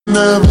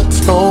Never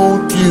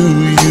told you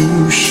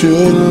you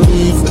should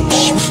leave.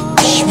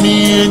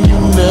 Me and you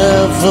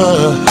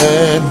never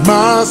had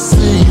my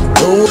seat.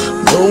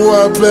 No,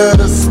 I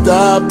better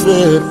stop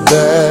it.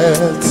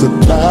 That's a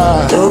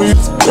lie.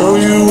 Girl,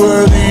 you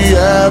were the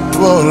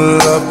apple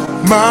of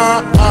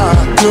my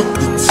eye.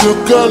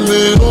 Took a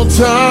little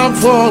time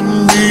for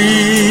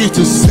me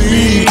to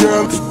see.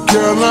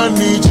 Girl, I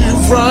need you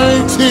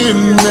right here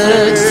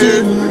next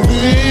to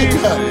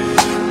me.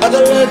 I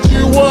could let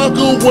you walk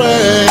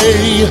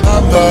away,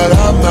 but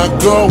I'm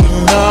not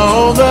going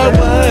all that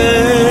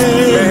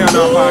way.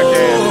 No,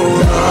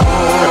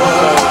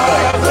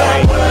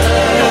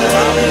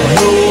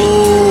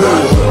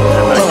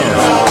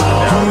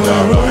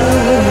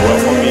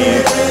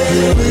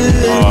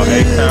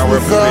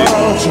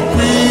 without you,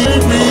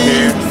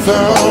 baby,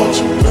 without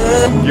you,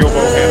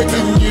 Gilbo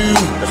Hefner,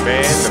 the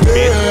man, the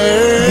myth,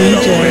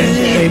 DJ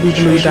Baby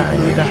Blue Dot.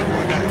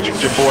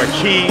 your boy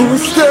Key,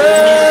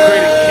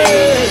 Critic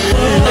King.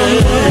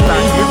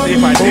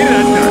 If I did it,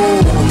 I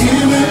done.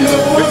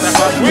 If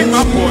I swing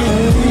my foot,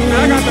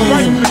 I got the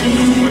right to do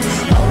it.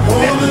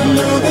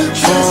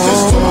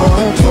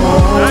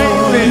 I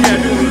ain't saying that.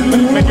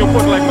 Make your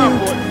foot like my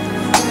foot.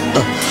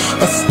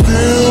 I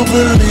still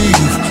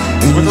believe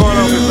in what's going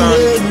on,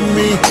 Mr.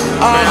 me.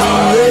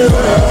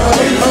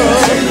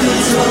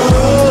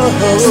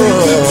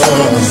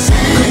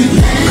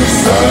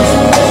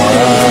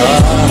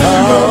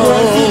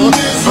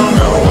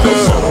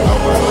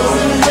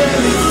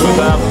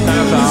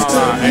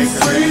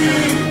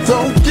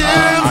 Don't give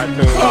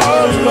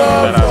our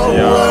love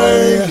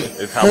away.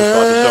 It's how we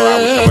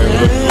start the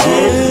show. I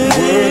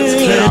was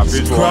coming with our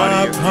visual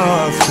audience. How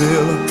I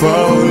feel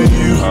about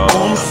you.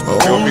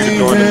 Only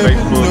him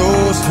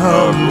knows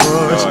how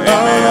much and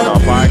our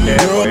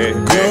podcast,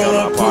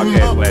 our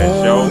podcast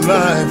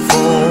last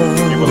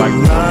show. You would like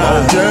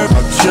to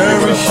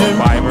cherish and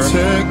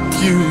protect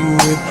you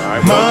with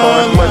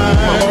my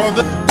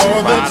life.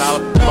 All that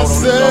I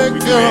said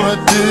gonna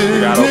do. We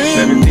got over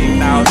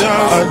 17,000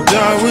 I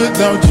die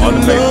without you, on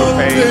the Facebook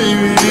page.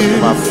 baby.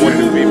 About 40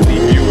 to 50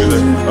 viewers.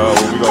 When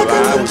we go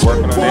live, we're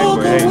working on that.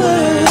 But hey,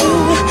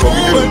 what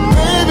we do?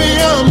 Baby,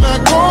 I'm not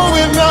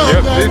going out.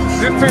 Yep, this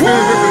is the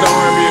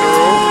R&B in the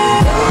room.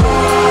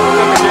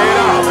 Let me get it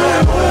out.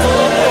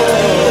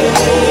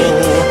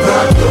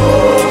 I go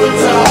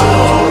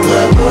without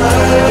that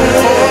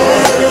way.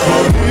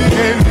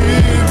 Can't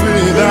live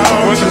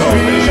without What's it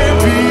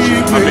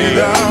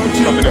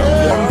coming up.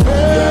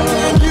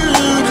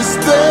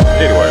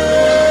 Anyway,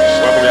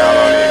 welcome y'all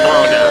on in. Come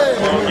on now.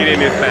 Come on, get in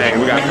this thing.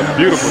 We got some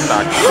beautiful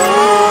topics.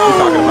 We're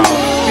talking about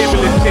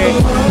stimulus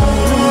checks.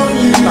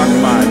 We're talking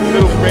about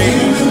little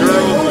baby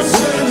girls with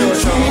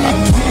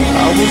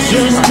I was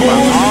just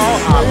about all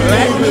our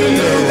black men.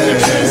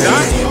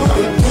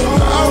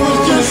 I was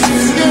just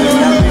sitting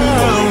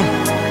around.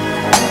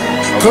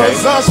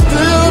 Cause I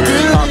still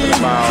We're talking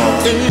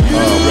about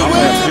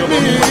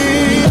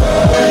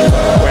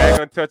Wag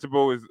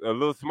Untouchable is a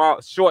little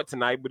short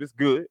tonight, but it's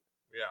good.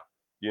 Yeah.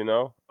 You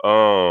know?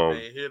 I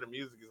ain't hear the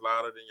music is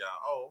louder than y'all.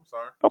 Oh, I'm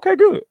sorry. Okay,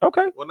 good.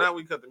 Okay. Well, now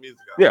we cut the music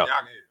out. Yeah. Y'all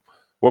can hear it.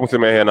 Welcome to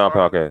Man Hell Now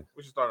Podcast.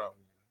 We should start off.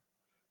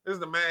 This is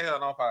the Man Hell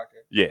Now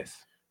Podcast. Yes.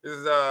 This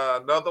is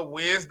another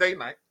Wednesday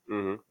night.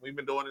 Mm-hmm. We've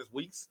been doing this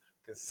weeks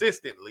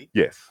consistently.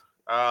 Yes.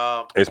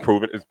 It's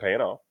proven. It's paying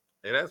off.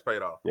 It has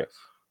paid off. Yes.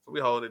 So we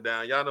hold it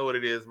down. Y'all know what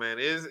it is, man.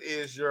 It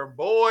is your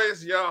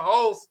boys, your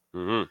host.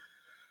 Mm-hmm.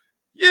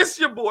 Yes,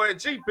 your boy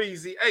G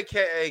Beezy,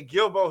 a.k.a.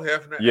 Gilbo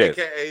Hefner, Yes.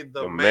 a.k.a.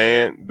 The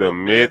man, the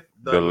myth,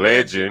 the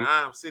legend.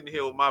 I'm sitting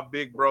here with my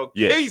big bro,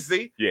 Yes.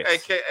 Keezy, Yes.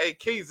 a.k.a.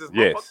 Keezus,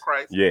 Yes. Mama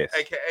Christ, Yes.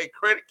 a.k.a.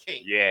 Credit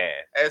King. Yeah.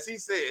 As he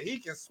said, he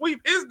can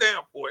sweep his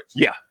damn porch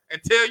Yeah. and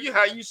tell you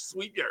how you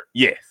sweep yours.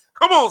 Yes.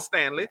 Come on,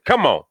 Stanley.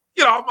 Come on.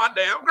 Get off my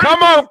damn ground.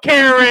 Come on,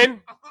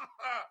 Karen. Oh,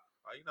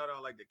 you know they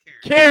don't like the Karen.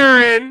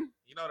 Karen.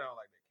 You know they don't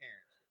like the Karen.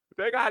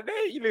 They got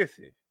you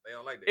listen. They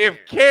don't like the If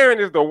Karen. Karen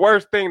is the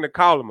worst thing to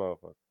call a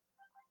motherfucker,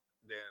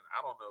 Then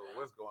I don't know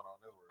what's going on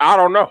this world. I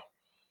don't know.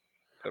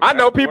 I That's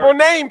know the people word.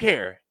 named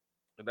Karen.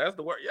 That's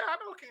the word. Yeah, I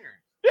know Karen.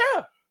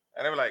 Yeah.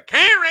 And they were like,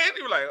 Karen.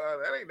 You were like,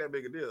 oh, that ain't that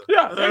big a deal.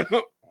 Yeah.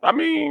 I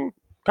mean,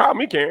 call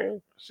me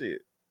Karen.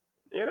 Shit.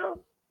 You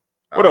know?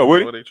 I What don't up, know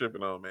Woody? What they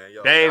tripping on, man?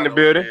 Yo, They in y'all the know what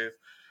building. it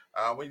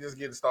is. We just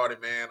getting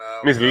started, man.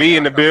 Miss we Lee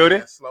in the come in,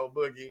 building. Slow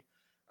Boogie.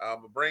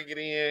 Bring it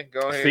in.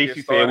 Go ahead. See, and get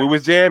she started. said we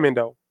was jamming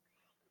though.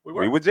 We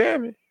We were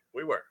jamming.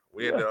 We were.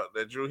 We had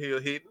the Drew Hill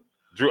hitting.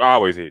 Drew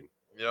always hitting.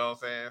 You know what I'm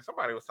saying?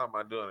 Somebody was talking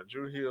about doing a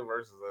Drew Hill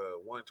versus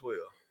 112.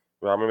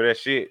 I remember that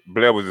shit.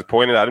 Blair was just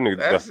pointing out. Them niggas.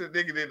 That shit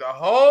nigga did the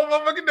whole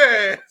motherfucking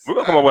dance. We're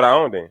gonna come up with our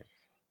own dance.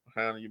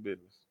 Handle your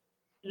business.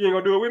 You ain't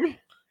gonna do it with me?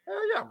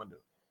 Hell yeah, I'm gonna do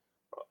it.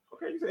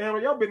 Okay, you said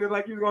handle your business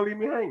like you was gonna leave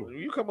me hanging. When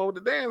you come up with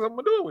the dance, I'm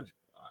gonna do it with you.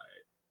 All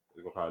right.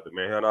 We're gonna call it the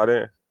Man Hell Now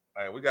Dance.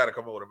 All right, we gotta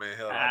come up with a Man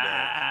Hell Now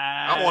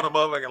dance. I want a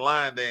motherfucking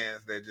line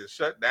dance that just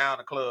shut down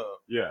the club.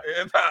 Yeah.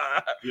 Every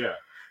time. Yeah.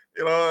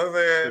 You know what I'm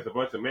saying? It's a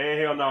bunch of Man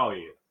Hell Now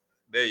in.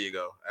 There you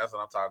go. That's what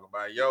I'm talking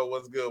about. Yo,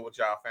 what's good with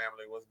y'all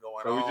family? What's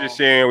going So on? we just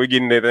sharing, we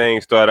getting that thing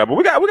started up. But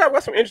we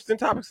got some interesting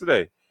topics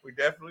today. We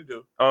definitely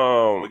do.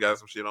 We got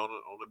some shit on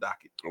the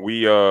docket.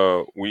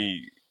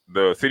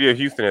 The city of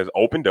Houston has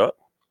opened up.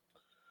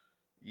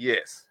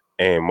 Yes.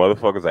 And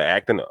motherfuckers are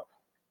acting up.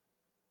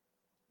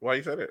 Why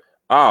you say that?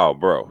 Oh,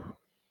 bro.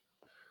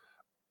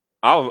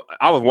 I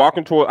was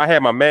walking toward. I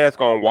had my mask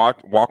on,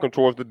 walking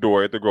towards the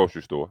door at the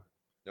grocery store.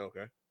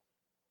 Okay.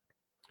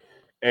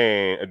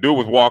 And a dude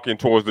was walking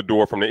towards the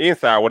door from the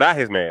inside without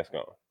his mask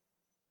on.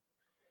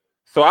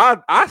 So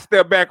I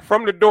stepped back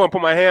from the door and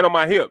put my hand on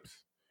my hips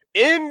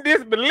in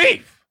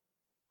disbelief.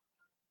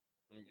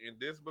 In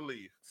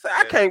disbelief. So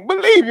I can't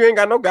believe you ain't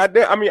got no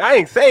goddamn. I mean, I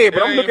ain't say it,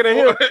 but I'm looking at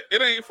him.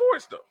 It ain't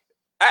forced though.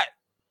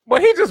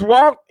 But he just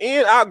walked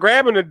in, out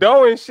grabbing the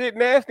dough and shit,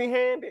 nasty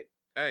handed.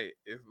 Hey,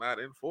 it's not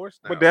enforced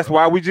now. But that's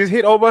why we just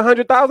hit over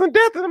 100,000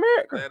 deaths in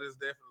America. That is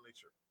definitely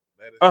true.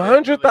 That is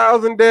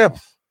 100,000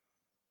 deaths.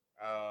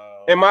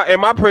 And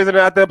my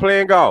president out there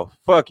playing golf.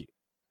 Fuck it.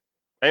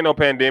 Ain't no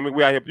pandemic.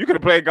 We out here. You could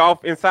have played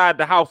golf inside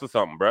the house or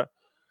something, bro.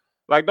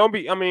 Like, don't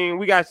be. I mean,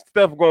 we got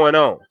stuff going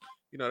on.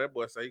 You know that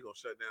boy say he gonna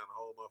shut down the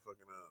whole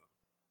motherfucking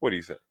what did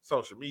he say?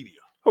 Social media.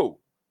 Who?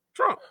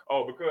 Trump.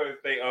 Oh, because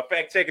they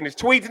fact checking his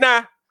tweets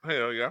now.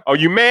 Hell yeah. Oh,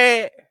 you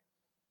mad?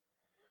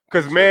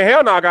 Because, man,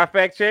 hell no, I got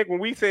fact checked when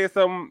we said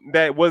something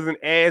that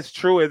wasn't as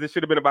true as it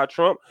should have been about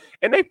Trump,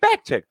 and they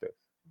fact checked us.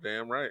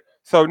 Damn right.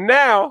 So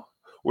now,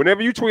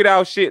 whenever you tweet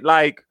out shit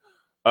like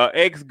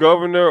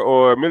ex-governor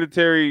or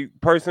military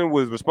person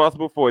was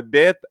responsible for a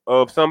death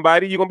of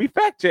somebody, you're going to be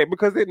fact checked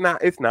because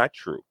it's not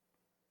true.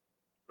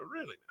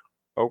 Really?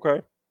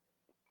 Okay.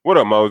 What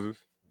up, Moses?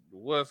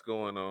 What's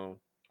going on?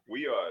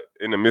 We are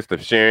in the midst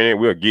of sharing it.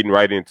 We are getting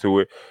right into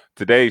it.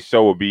 Today's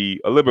show will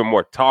be a little bit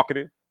more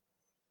talkative.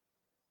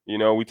 You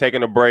know, we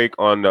taking a break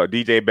on the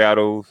DJ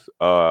battles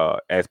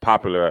as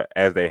popular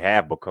as they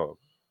have become.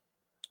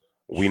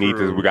 We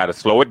got to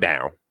slow it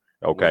down.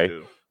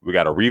 Okay. We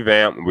got to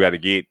revamp. We got to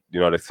get,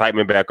 the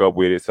excitement back up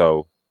with it.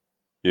 So,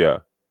 yeah.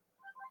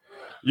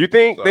 You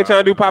think they're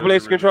trying to do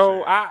population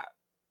control?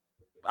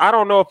 I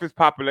don't know if it's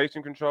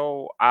population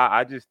control.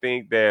 I just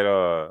think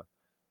that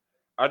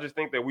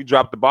we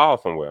dropped the ball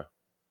somewhere.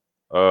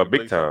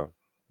 Big time.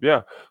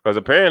 Yeah, because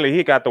apparently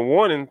he got the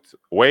warnings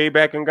way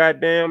back in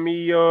goddamn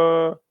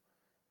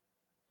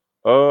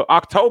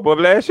October of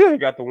last year. He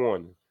got the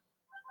warning.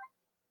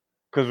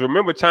 Because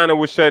remember, China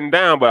was shutting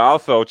down, but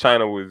also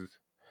China was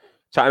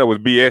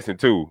BSing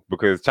too,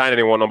 because China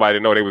didn't want nobody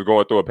to know they was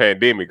going through a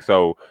pandemic,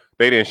 so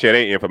they didn't share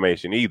their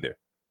information either.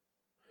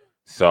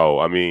 So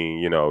I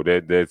mean,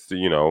 that's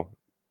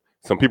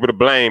some people to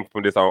blame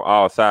from this on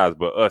all sides,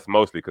 but us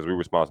mostly because we're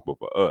responsible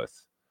for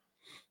us.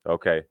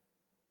 Okay.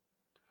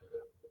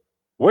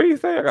 What do you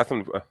say? I got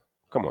something.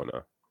 Come on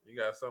now. You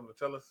got something to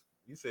tell us?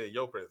 You said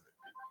your president.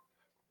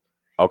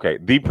 Okay,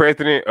 the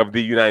president of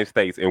the United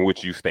States in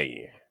which you stay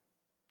in.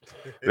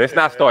 Let's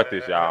not start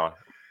this, y'all.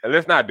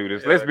 Let's not do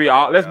this. Let's be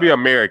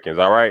Americans,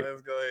 all right?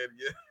 Let's go ahead and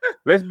get.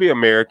 Let's be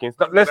Americans.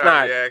 Let's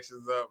not.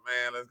 Reactions up,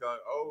 man. Let's go.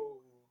 Oh,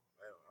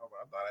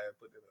 I thought I had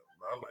put it up.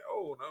 I was like,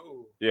 oh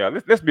no. Yeah,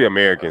 let's be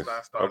Americans. Let's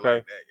not start okay.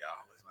 Like that,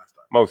 y'all. Let's not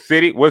start. Mo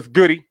City, what's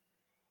goody?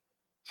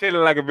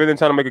 Chilling like a villain,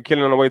 trying to make a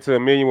killing on the way to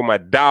 $1 million with my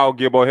dog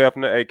Gilbo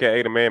Hefner,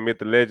 aka the man, myth,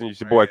 the legend.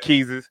 It's your boy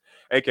Keezus,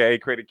 aka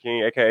Credit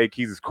King, aka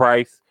Keezus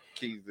Christ.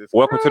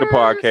 Welcome to the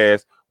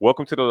podcast.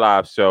 Welcome to the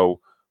live show.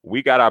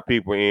 We got our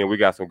people in. We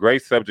got some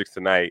great subjects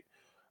tonight.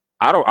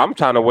 I'm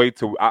trying to wait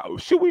to.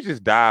 Should we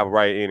just dive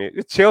right in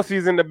it?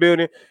 Chelsea's in the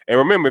building, and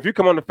remember, if you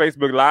come on the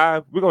Facebook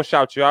Live, we're gonna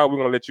shout you out. We're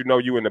gonna let you know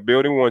you in the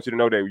building. We want you to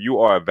know that you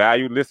are a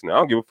valued listener. I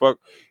don't give a fuck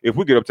if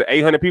we get up to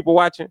 800 people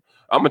watching.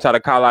 I'm gonna try to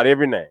call out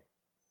every name.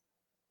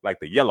 Like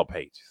the yellow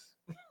pages.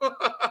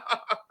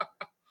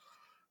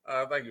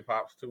 Thank you,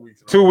 Pops. 2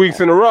 weeks. 2 weeks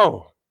in a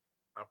row.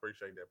 I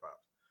appreciate that,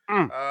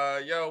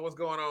 Pops. Yo, what's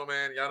going on,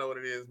 man? Y'all know what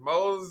it is.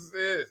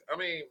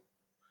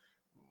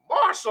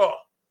 Marshall.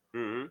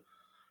 Mm-hmm.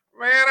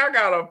 Man, I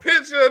got a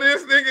picture of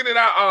this nigga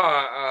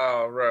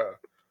that bro.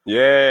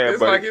 Yeah,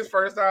 it's like his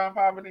first time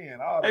popping in.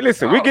 Hey,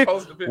 listen,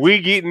 we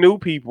get new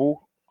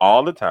people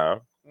all the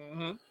time.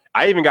 Mm-hmm.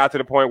 I even got to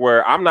the point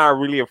where I'm not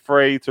really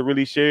afraid to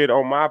really share it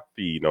on my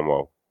feed no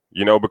more.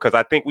 Because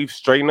I think we've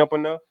straightened up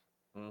enough,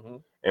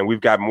 and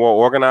we've got more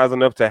organized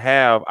enough to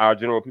have our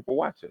general people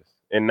watch us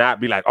and not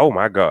be like, oh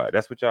my God,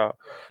 that's what y'all.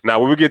 Now,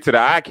 when we get to the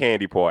eye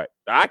candy part,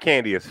 the eye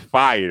candy is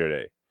fire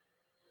today.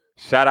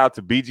 Shout out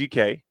to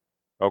BGK.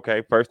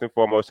 Okay, first and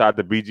foremost, shout out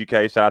to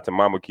BGK. Shout out to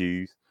Mama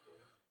Keys.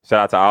 Shout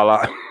out to all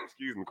our,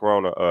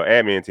 Corona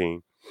admin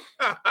team.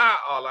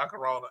 All our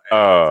Corona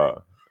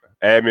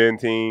admin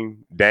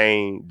team,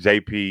 Dane,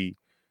 JP.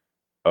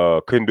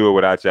 Couldn't do it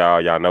without y'all.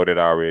 Y'all know that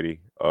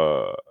already.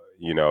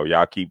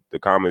 Y'all keep the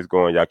comments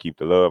going. Y'all keep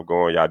the love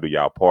going. Y'all do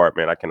y'all part,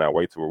 man. I cannot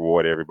wait to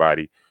reward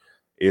everybody.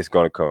 It's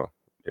going to come.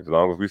 As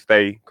long as we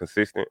stay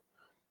consistent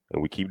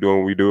and we keep doing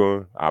what we're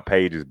doing, our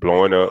page is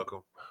blowing up.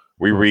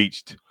 We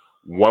reached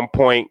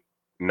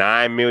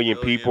 1.9 million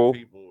people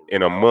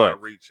in a month.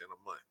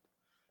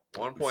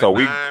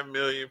 1.9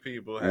 million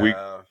people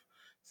have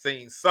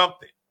seen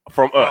something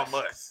from us. from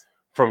us.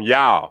 From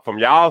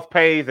y'all's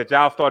page that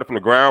y'all started from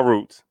the ground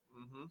roots.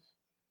 Mm-hmm.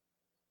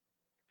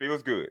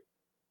 Feels good.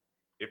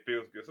 It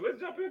feels good. So let's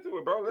jump into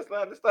it, bro. Let's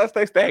not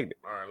stay stagnant.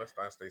 All right, let's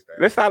not stay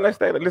stagnant. Let's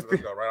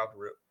go right off the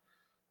rip.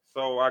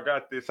 So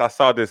I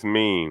saw this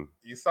meme.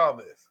 You saw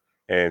this.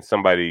 And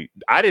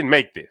I didn't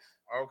make this.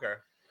 Okay.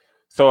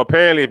 So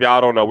apparently, if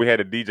y'all don't know, we had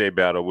a DJ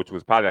battle, which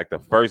was probably like the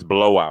first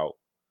blowout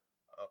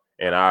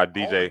in our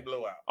DJ.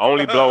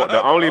 Only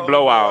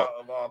blowout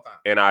of all time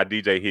in our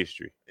DJ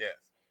history. Yes.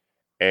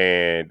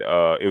 And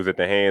it was at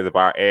the hands of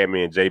our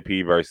admin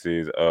JP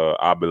versus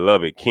our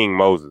beloved King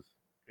Moses.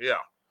 Yeah.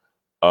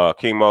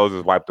 King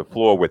Moses wiped the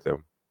floor with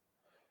him.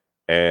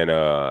 And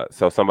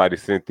so somebody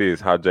sent this,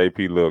 how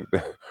JP looked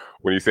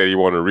when he said he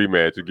wanted a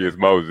rematch against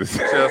Moses.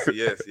 Chelsea,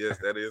 yes,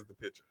 that is the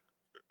picture.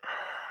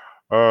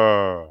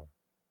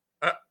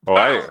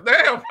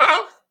 Damn,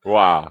 Pops.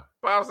 Wow.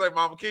 Pops say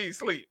Mama Key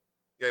sleep.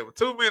 Gave her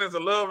 2 minutes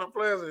of love and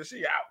pleasure and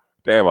she out.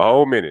 Damn, a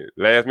whole minute.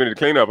 Last minute to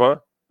clean up, huh?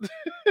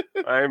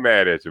 I ain't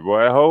mad at you,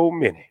 boy. A whole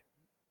minute.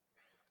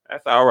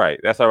 That's all right.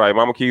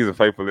 Mama Key's a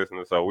faithful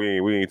listener, so we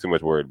ain't too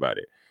much worried about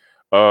it.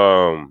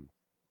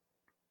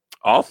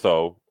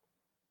 Also,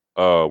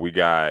 we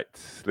got.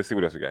 Let's see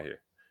what else we got here.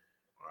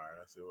 All right,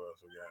 let's see what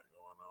else we got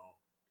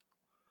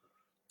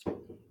going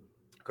on.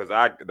 Because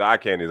the eye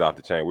candy is off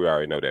the chain. We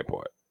already know that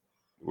part.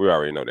 What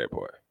else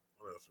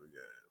we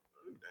got?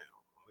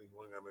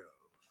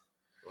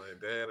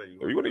 Damn.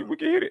 We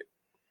can hit it.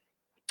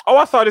 Oh,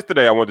 I saw this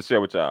today. I wanted to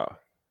share with y'all.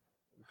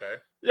 Okay.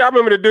 Y'all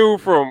remember the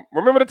dude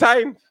remember the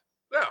Titans?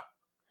 Yeah.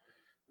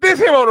 This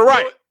him on the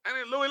right. And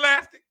then Louis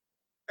Lastic.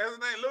 That's his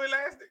name, Louis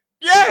Lastic.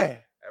 Yeah.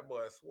 That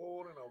boy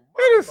swole in a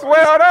He just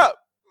swelled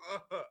up.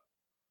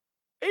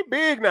 He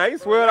big now. He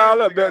swelled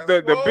all up.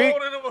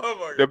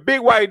 The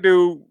big white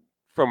dude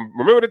from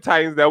Remember the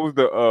Titans. That was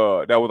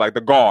like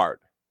the guard.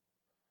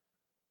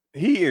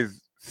 He is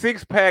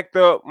 6-packed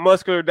up,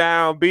 muscular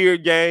down,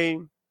 beard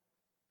game.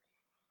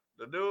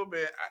 The dude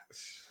man.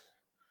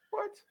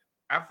 What?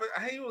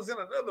 He was in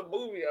another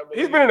movie. I believe.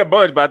 He's been in a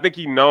bunch, but I think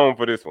he's known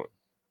for this one.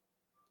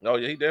 Oh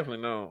yeah, he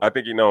definitely known. I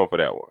think he's known for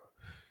that one.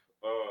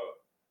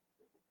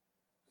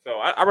 So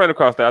I ran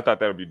across that. I thought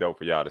that would be dope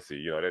for y'all to see.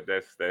 You know,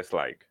 that's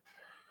like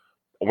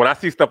when I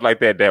see stuff like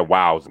that, that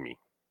wows me.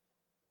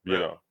 You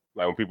know,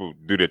 like when people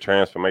do the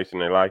transformation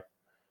in their life.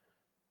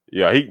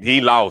 Yeah,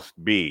 he lost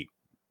big.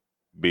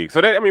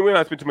 So that, I mean, we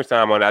don't spend too much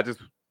time on it. I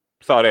just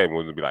saw that and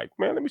was be like,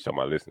 man, let me show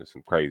my listeners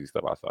some crazy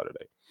stuff I saw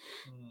today.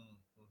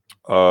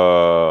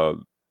 What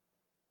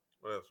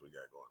else we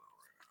got going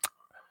on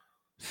right now?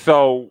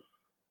 So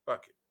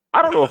fuck it.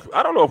 I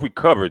don't know if we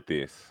covered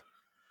this.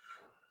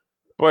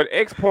 But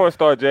ex-porn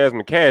star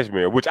Jasmine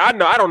Cashmere, which I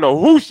don't know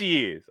who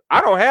she is.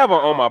 I don't have her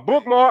on my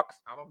bookmarks.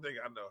 I don't think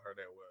I know her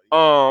that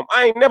well.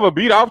 I ain't never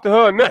beat off to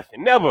her,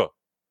 nothing, never.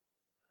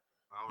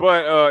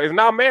 But is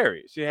now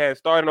married. She has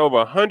starred in over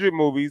 100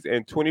 movies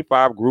and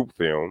 25 group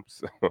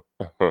films.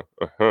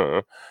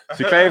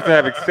 She claims to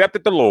have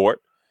accepted the Lord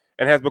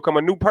and has become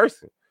a new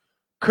person.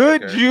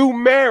 Could you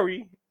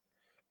marry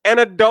an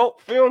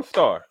adult film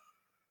star?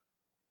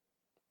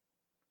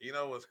 You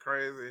know what's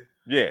crazy?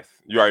 Yes,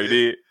 you already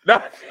did.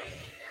 No.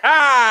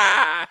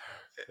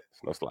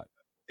 It's no slight.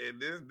 In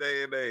this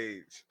day and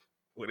age,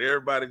 with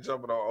everybody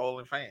jumping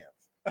on OnlyFans.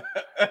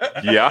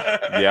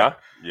 Yeah.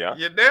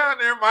 You down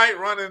there might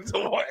run into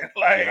one.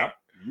 Like, yeah,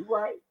 you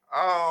right.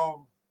 I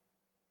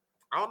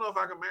don't know if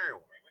I can marry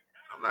one.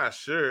 I'm not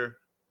sure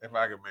if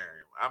I can marry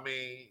him. I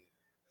mean,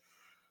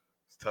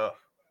 it's tough.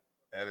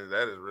 That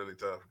is really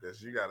tough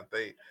because you got to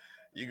think.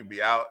 You can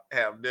be out,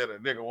 have dinner,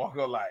 nigga walk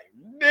up like,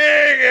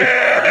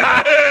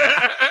 nigga.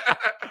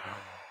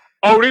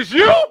 Oh, this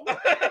you? Man,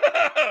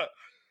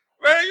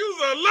 you's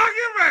a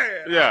lucky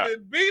man. Yeah. I've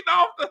been beating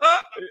off the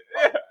hut.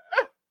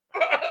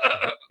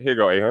 Here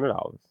go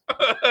 $800.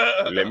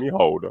 Let me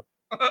hold her.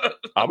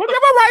 I'm gonna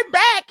give her right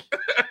back.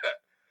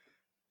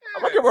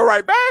 I'm gonna give her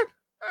right back.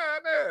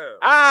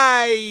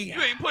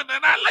 You ain't putting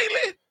that out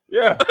lately.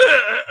 Yeah.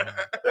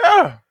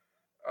 Yeah.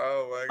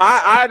 Oh my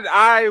God.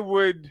 I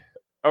would.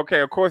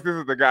 Okay, of course, this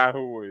is the guy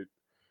who would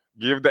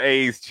give the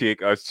AIDS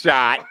chick a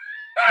shot.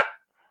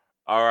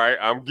 All right,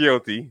 I'm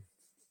guilty.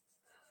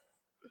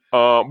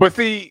 But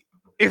see,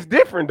 it's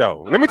different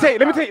though. Let me tell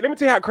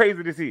you how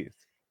crazy this is.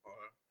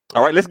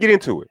 All right, let's get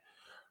into it.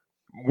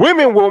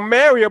 Women will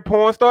marry a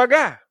porn star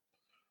guy.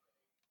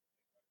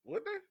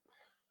 Would they?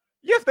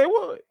 Yes, they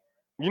would.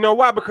 You know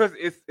why? Because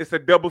it's a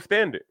double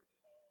standard.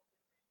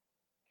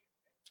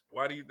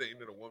 Why do you think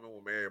that a woman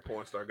will marry a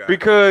porn star guy?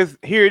 Because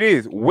here it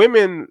is.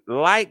 Women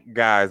like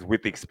guys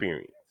with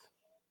experience.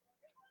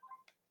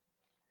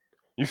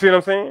 You see what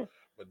I'm saying?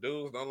 But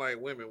dudes don't like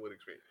women with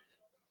experience.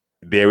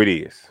 There it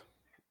is.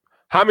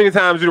 How many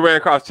times you ran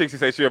across chicks who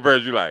say she a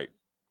virgin? You like,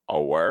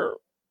 oh, word?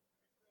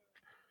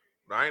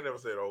 No, I ain't never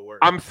said oh, word.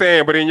 I'm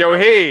saying, but in your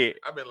head.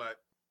 I've been like.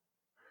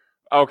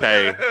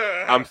 Okay.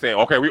 I'm saying,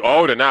 okay, we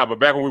older now, but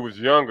back when we was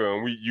younger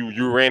and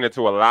you ran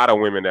into a lot of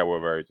women that were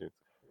virgins.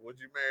 Would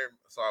you marry?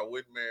 So I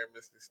wouldn't marry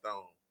Mr.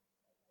 Stone.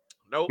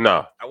 Nope.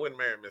 No. I wouldn't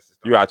marry Mr. Stone.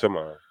 You out your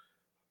mind.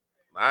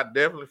 I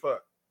definitely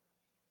fuck.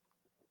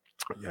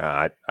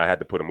 Yeah, I had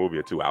to put a movie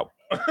or two out.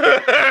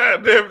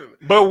 Definitely.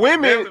 But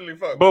women, Definitely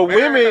fuck. but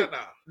Man, women,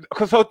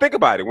 nah. so think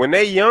about it. When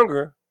they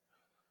younger,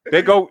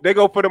 they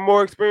go for the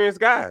more experienced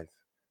guys.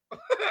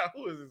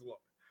 Who is this woman?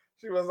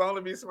 She must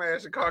only be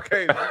smashing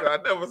Caucasians. I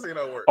never seen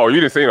her work. Oh, you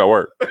didn't see her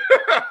work.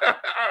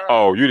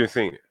 Oh, you didn't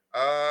see it.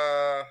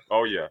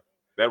 Oh yeah,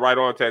 that right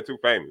on tattoo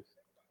famous.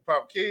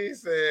 Pop Key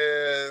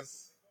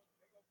says,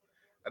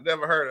 I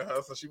never heard of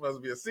her, so she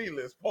must be a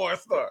C-list porn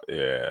star.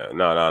 Yeah,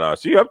 no,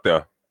 she up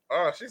there.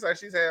 Oh, she's like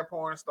she's had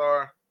porn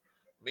star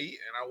meet,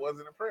 and I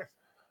wasn't impressed.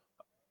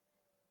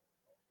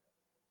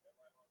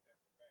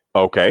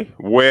 Okay,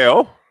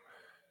 well,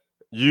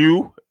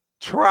 you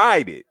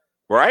tried it,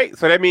 right?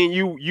 So that means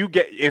you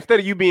get, instead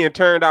of you being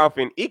turned off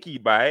and icky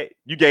by it,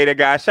 you gave that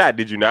guy a shot,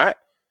 did you not?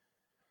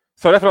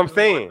 So that's what I'm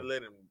saying.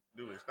 Let him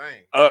do his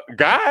thing.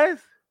 Guys,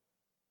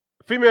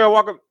 female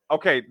walk up.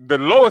 Okay, the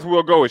lowest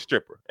we'll go is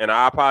stripper, and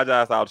I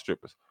apologize to all the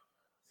strippers.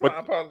 But I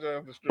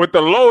apologize to strippers. But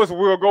the lowest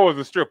we'll go is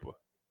a stripper.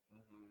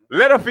 Mm-hmm.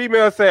 Let a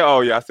female say,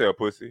 "Oh yeah, I sell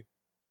pussy."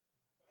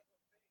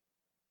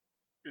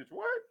 Bitch,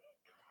 what?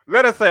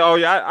 Let us say, "Oh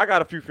yeah, I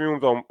got a few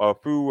films on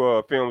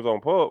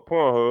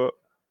Pornhub."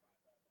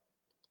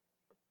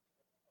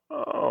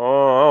 Oh,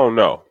 I don't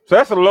know. So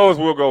that's the lowest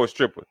we'll go with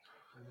strippers.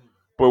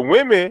 But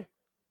women,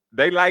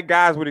 they like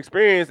guys with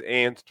experience,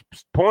 and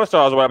porn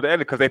stars are up there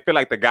because they feel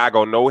like the guy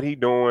gonna know what he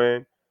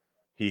doing.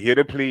 He here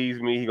to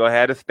please me. He gonna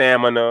have the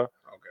stamina. Okay.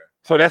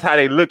 So that's how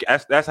they look.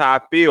 That's how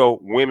I feel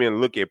women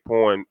look at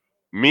porn,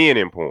 men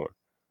in porn.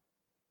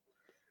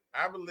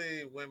 I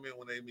believe women,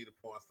 when they meet a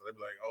porn star, they be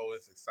like, "Oh,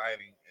 it's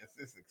exciting.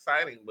 It's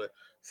exciting." But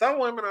some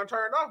women are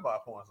turned off by a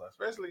porn star,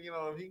 especially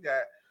if he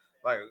got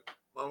like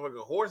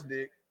motherfucking horse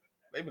dick.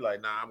 They be like,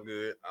 "Nah, I'm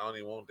good. I don't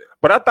even want that."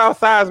 But I thought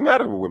size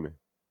mattered with women.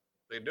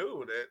 They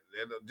do that.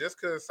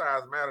 Just because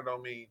size matter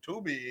don't mean too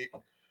big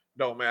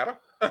don't matter.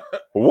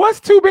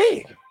 What's too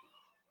big?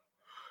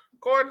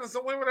 According to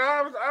some women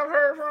I've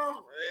heard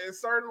from,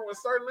 with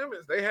certain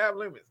limits, they have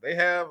limits. They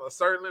have a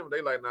certain limit.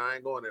 They like, "Nah, I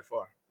ain't going that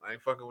far. I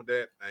ain't fucking with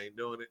that. I ain't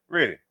doing it."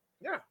 Really?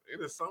 Yeah.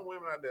 It is some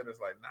women out there that's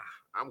like, "Nah,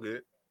 I'm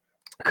good."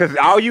 Because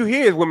all you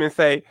hear is women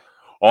say,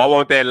 "Oh, I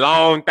want that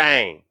long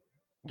thing.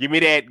 Give me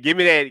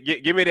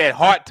that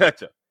heart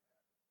toucher.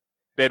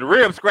 That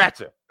rib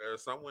scratcher." There are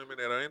some women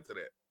that are into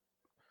that.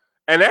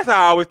 And that's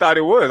how I always thought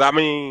it was. I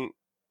mean,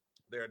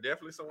 there are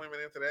definitely some women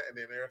into that, and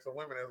then there are some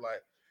women that's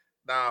like,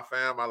 "Nah,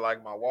 fam, I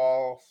like my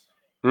walls.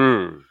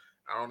 I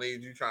don't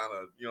need you trying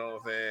to,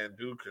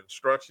 do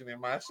construction in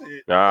my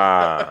shit."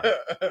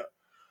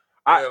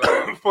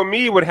 For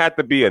me, it would have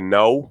to be a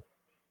no.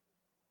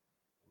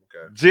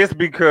 Okay. Just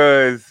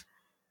because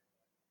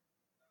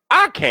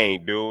I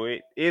can't do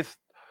it. It's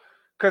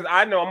because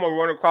I know I'm gonna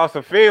run across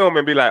a film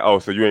and be like, "Oh,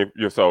 so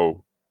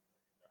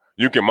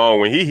you can moan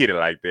when he hit it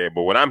like that,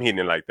 but when I'm hitting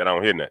it like that, I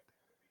don't hit nothing."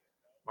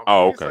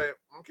 Okay.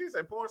 My kids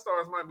say porn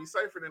stars might be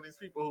safer than these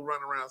people who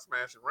run around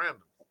smashing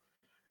randoms.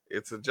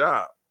 It's a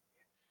job.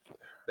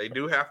 They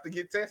do have to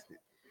get tested.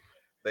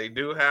 They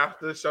do have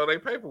to show their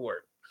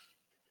paperwork.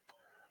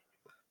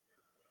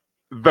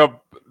 The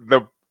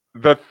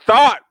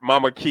thought,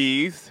 Mama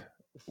Keys,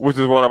 which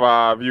is one of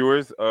our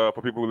viewers,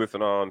 for people who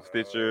listen on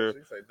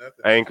Stitcher,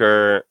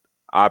 Anchor,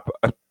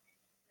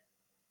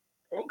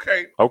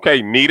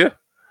 Okay, Nita.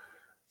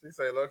 She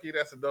say, "Loki,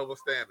 that's a double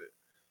standard.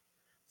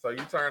 So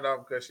you turned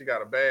off because she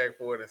got a bag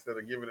for it instead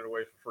of giving it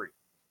away for free."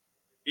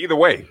 Either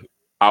way,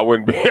 I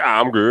wouldn't be.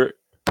 I'm good.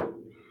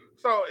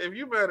 So if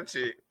you met a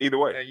chick, either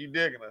way, and you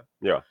digging her,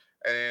 yeah,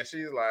 and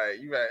she's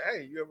like, "You like,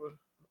 hey, you ever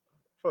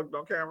fucked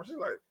on camera?" She's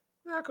like,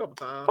 "Yeah, a couple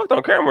times." Fucked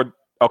on camera?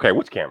 Okay,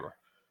 which camera?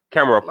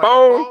 Camera, like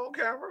phone? A phone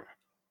camera,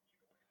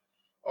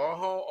 or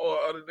home,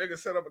 or the nigga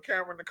set up a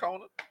camera in the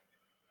corner.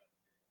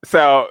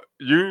 So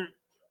you.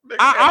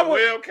 I would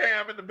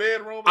webcam in the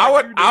bedroom.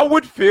 Like I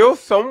would feel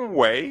some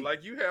way.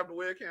 Like you have the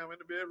webcam in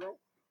the bedroom.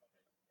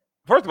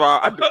 First of all,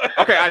 I do.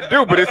 Okay, I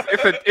do, but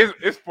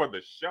it's for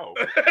the show.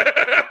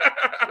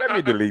 Let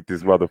me delete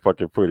this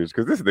motherfucking footage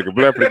because this nigga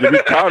bluffing to get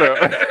me caught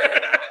up.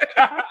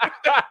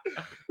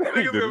 Let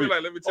me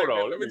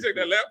check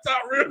that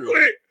laptop real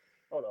quick.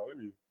 Hold on, let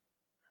me.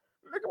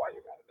 Nigga, why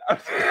you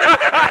got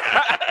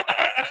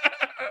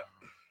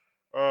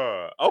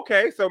it?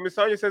 Okay, so Miss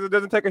Sonia says it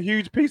doesn't take a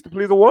huge piece to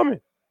please a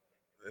woman.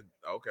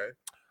 Okay.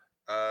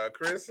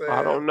 Chris says,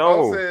 I don't know.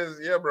 Paul says,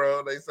 "Yeah,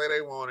 bro. They say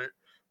they want it,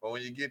 but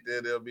when you get there,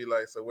 they'll be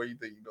like, so where you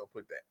think you gonna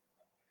put that?"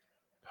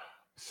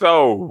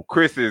 So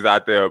Chris is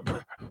out there.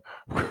 Got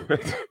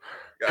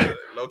a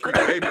low-key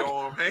baby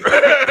arm.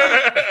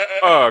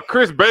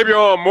 Chris Baby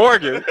Arm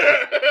Morgan.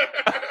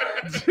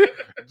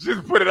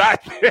 Just put it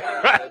out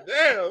there.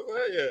 Damn,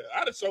 yeah.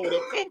 I'd have showed up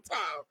a couple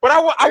times. But I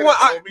want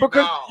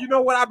because you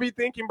know what I be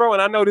thinking, bro,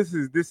 and I know this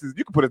is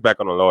you can put this back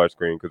on the large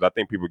screen because I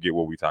think people get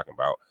what we talking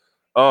about.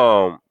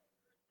 I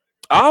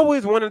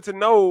always wanted to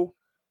know,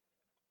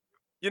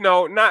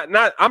 I'm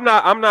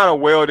not a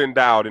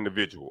well-endowed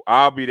individual.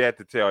 I'll be there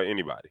to tell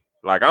anybody.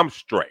 Like I'm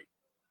straight.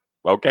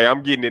 Okay,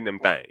 I'm getting in them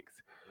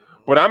things.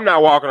 But I'm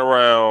not walking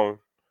around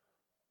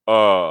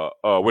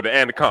with an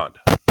anaconda.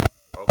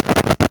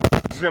 Okay.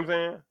 see what I'm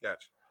saying?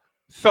 Gotcha.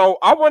 So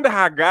I wonder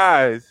how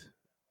guys,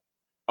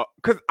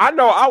 because I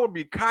know I would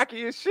be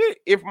cocky as shit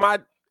if my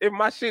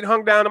shit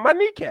hung down to my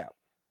kneecap.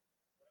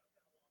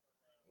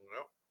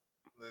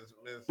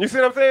 You see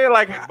what I'm saying?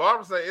 Like Miss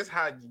Barbara say it's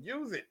how you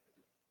use it.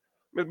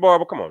 Miss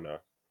Barbara, come on now.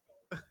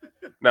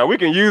 Now we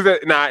can use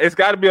it. Now it's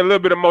got to be a little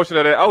bit of motion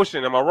of that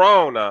ocean. Am I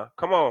wrong now?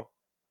 Come on.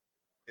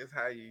 It's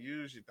how you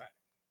use your thing.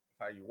 It's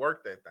how you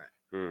work that thing.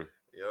 Mm.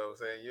 You know what I'm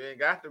saying? You ain't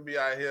got to be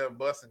out here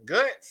busting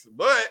guts,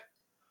 but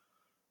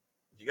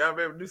you gotta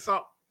be able to do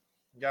something.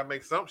 You gotta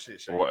make some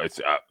shit. Well,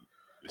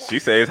 she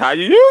says how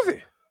you use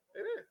it.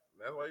 It is.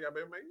 That's why you gotta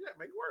be able to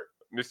make it work.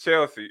 Miss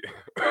Chelsea.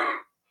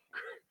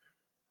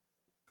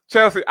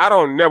 Chelsea, I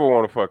don't never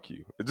want to fuck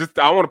you.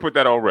 I want to put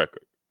that on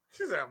record.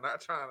 She said, I'm not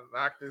trying to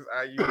knock this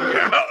IUD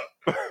out.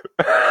 All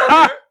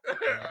right.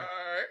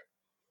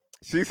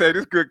 She said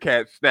this good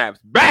cat snaps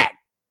back,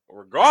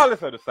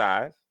 regardless of the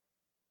size.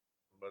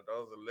 But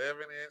those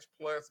 11-inch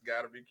plus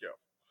gotta be careful.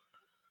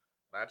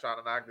 Not trying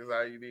to knock this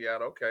IUD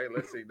out. Okay,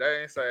 let's see.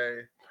 They ain't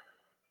say.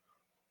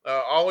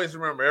 Always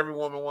remember, every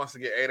woman wants to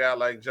get ate out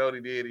like Jody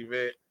did,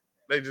 Yvette.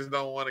 They just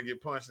don't want to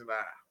get punched in the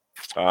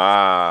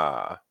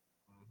eye.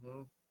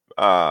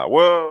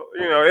 Well,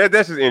 you know,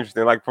 that's just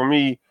interesting. Like for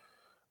me,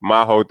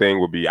 my whole thing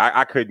would be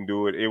I couldn't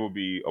do it. It would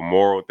be a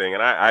moral thing.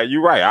 And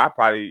you're right. I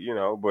probably, you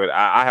know, but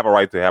I have a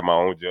right to have my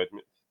own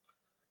judgment.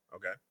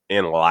 Okay.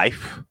 In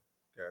life.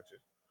 Gotcha.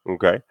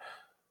 Okay.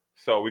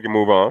 So we can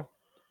move on.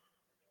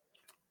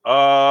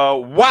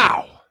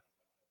 Wow.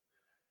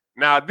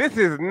 Now this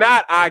is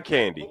not eye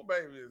candy. Who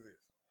baby is this?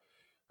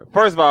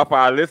 First of all, for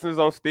our listeners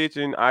on Stitch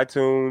and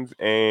iTunes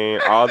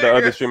and all the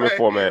other streaming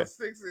formats.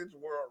 6-inch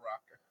world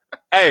rocker.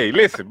 Hey,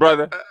 listen,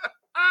 brother.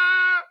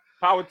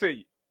 Power to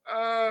you.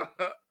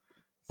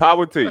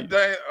 Power to you.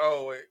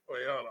 Oh, wait,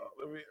 hold on.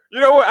 You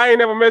know what? I ain't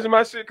never measured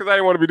my shit because I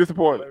didn't want to be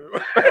disappointed.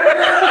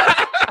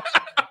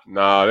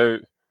 Nah.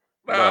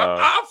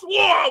 I swore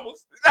I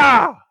was.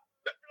 Nah.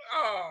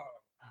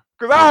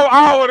 Because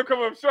I don't want to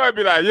come up short and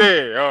be like,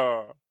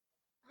 yeah.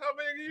 How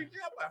big are you?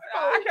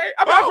 I can't.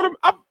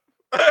 I'm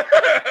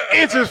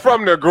inches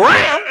from the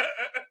ground.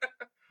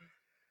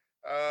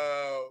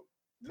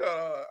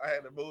 I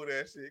had to move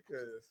that shit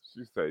because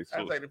she say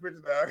I take the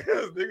picture down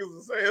because niggas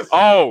are saying.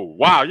 Oh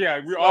wow,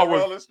 yeah, we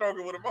always rolling,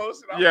 stroking with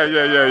emotion. Yeah.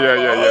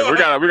 We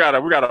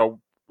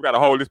gotta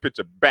hold this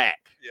picture back.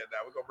 Yeah, now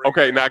we're gonna bring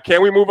okay, now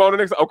can we move on to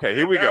the next? Okay,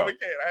 here we go. We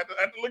can. I had to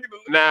look at the.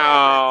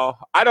 Now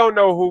I don't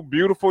know who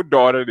beautiful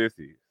daughter this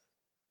is,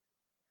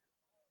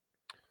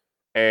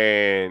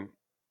 and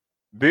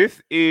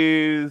this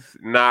is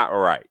not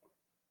right.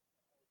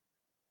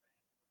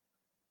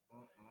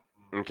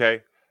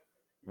 Okay.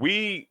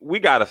 We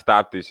gotta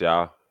stop this,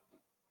 y'all.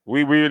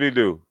 We really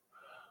do.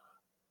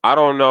 I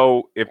don't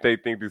know if they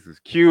think this is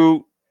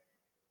cute.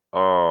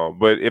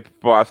 But if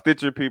for our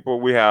Stitcher people,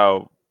 we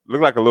have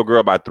look like a little girl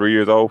about 3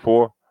 years old,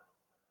 4.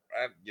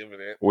 I'd give it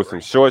that. With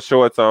some shorts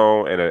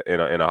on and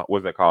a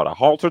what's that called? A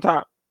halter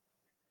top.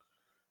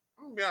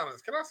 I'm gonna be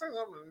honest. Can I say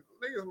something?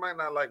 Niggas might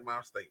not like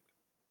my statement.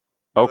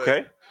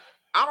 Okay.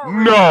 I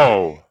don't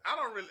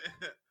really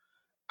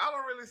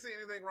see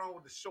anything wrong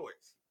with the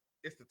shorts.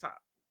 It's the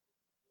top.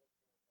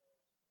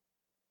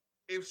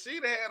 If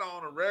she'd had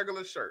on a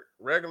regular shirt,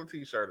 regular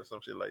t-shirt or some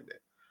shit like that,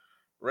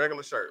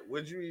 regular shirt,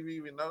 would you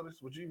even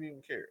notice? Would you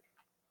even care?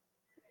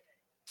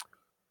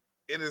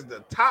 It is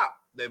the top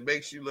that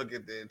makes you look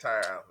at the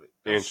entire outfit.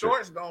 The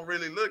shorts don't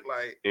really look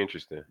like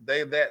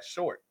they that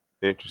short.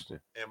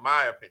 Interesting. In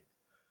my opinion.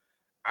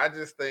 I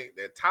just think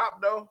that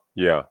top though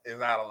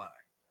is out of line.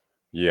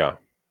 Yeah.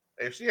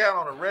 If she had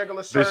on a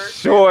regular shirt, the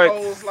shorts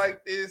clothes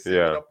like this, with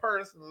a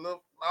purse and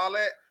look all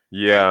that.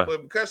 Yeah.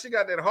 But because she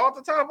got that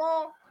halter top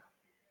on,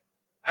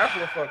 that's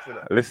what fucks it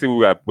up. Let's see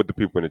what the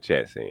people in the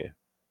chat saying.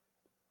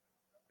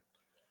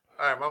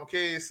 All right, Mama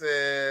Key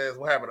says,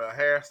 what happened to her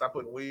hair? Stop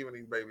putting weave in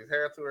these babies'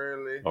 hair too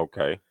early.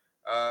 Okay.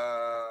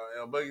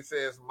 Boogie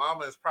says,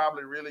 Mama is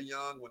probably really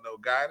young with no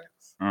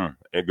guidance.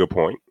 A good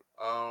point.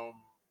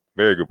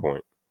 Very good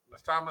point.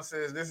 Miss Thomas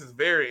says, this is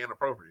very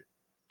inappropriate.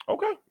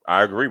 Okay.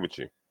 I agree with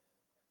you.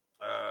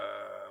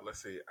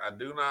 Let's see. I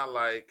do not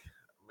like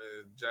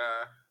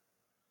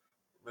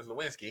Ms.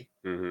 Lewinsky.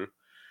 Mm-hmm.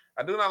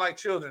 I do not like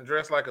children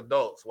dressed like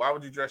adults. Why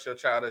would you dress your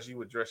child as you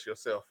would dress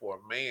yourself for a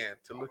man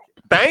to look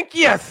at? Thank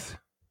you.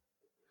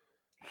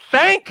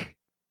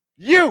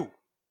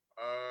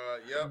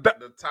 Yep.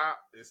 The top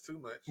is too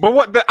much.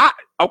 But I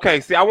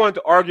wanted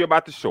to argue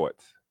about the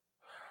shorts.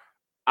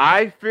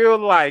 I feel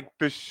like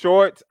the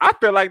shorts, I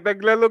feel like the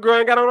little girl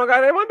ain't got on no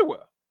goddamn underwear.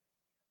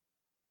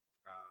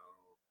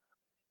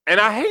 And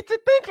I hate to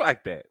think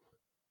like that.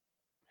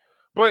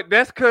 But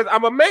that's because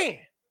I'm a man.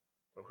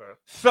 Okay.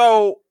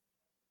 So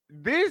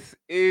this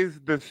is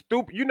the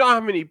stupid. You know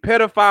how many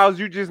pedophiles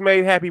you just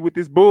made happy with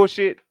this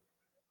bullshit?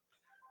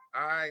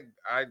 I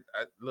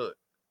look,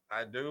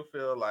 I do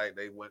feel like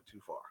they went too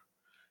far.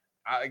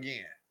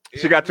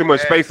 She got too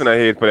much space in her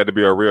head for that to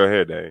be a real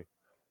hair day.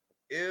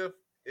 If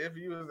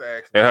you was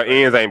asking, and her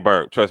ends ain't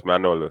burnt. Trust me, I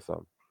know a little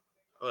something.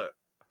 Look,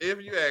 if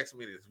you ask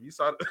me this, if you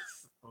saw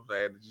I'm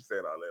glad that you said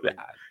all that. Like,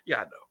 Yeah.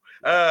 yeah, I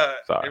know.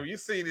 Sorry. If you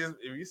see this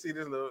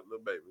little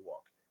baby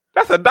walking,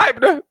 That's a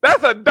diaper.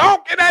 That's a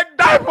donk in that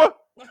diaper.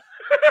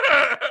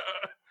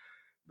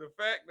 the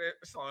fact that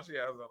as long as she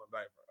has on a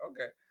diaper,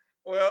 okay.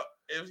 Well,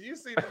 if you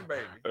see this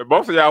baby,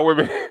 Most of y'all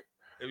women.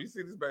 if you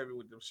see this baby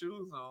with them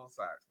shoes on,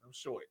 socks, them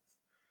shorts,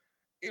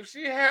 if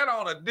she had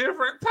on a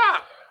different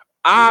top,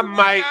 I you would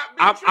might not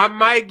be I tripping.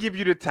 might give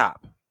you the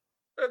top.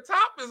 The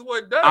top is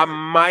what does I it.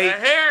 might- The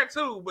hair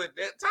too, but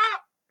that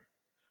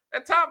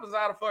top is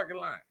out of fucking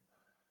line.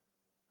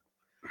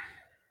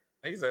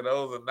 He said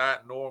those are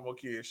not normal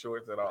kid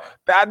shorts at all.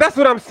 That's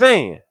what I'm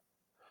saying.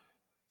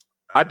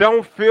 I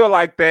don't feel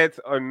like that's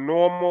a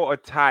normal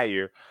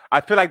attire. I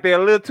feel like they're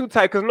a little too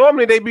tight because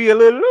normally they be a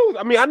little loose.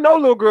 I mean, I know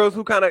little girls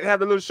who kind of have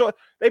the little short.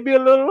 They be a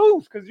little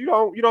loose because you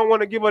don't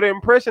want to give her the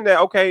impression that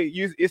okay,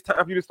 it's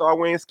time for you to start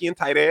wearing skin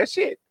tight ass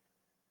shit.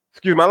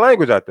 Excuse my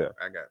language out there.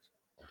 I got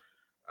you.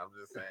 I'm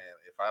just saying,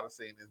 if I'd have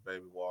seen this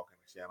baby walking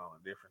and she had on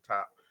a different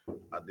top,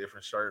 a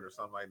different shirt or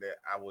something like that,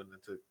 I wouldn't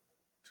have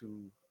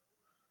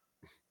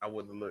I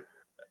wouldn't have looked.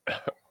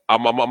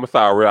 I'm gonna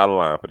start real out of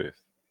line for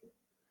this. If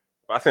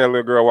I see a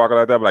little girl walking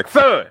like that, I'm like,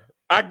 son,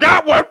 I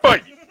got one for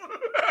you.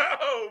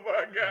 Oh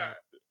my God.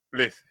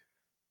 Listen.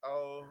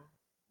 Oh.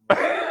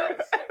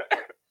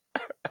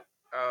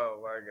 Oh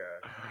my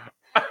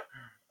God.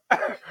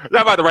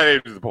 Y'all about the right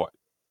age to support.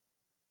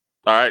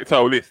 All right,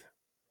 so listen.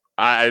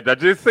 I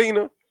just seen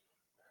her.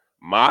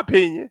 My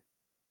opinion.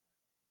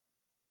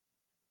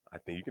 I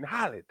think you can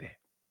holler at that.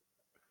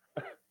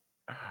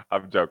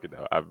 I'm joking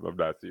though. I'm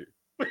not serious.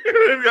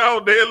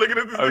 Y'all there looking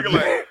at this I'm nigga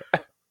like,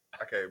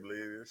 I can't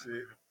believe this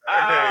shit. I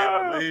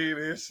can't believe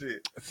this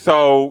shit.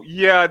 So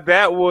yeah,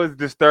 that was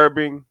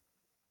disturbing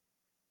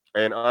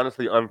and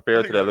honestly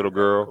unfair to that little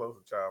girl. Close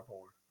to child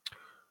porn.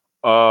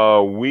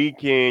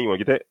 Weekend. You want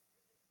to get that?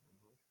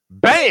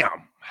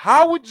 Bam!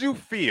 How would you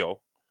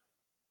feel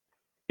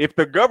if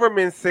the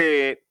government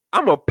said,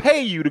 I'm going to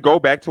pay you to go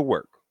back to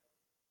work?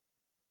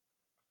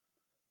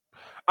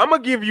 I'm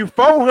going to give you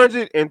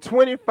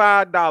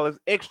 $425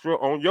 extra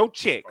on your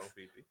checks. $4.50.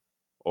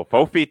 Or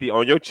 $4.50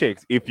 on your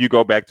checks if you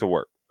go back to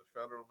work. The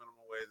federal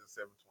minimum wage is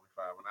 $7.25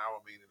 an hour,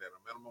 meaning that a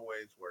minimum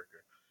wage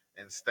worker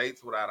in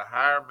states without a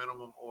higher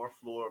minimum or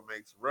floor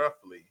makes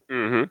roughly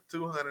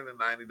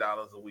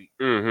 $290 a week.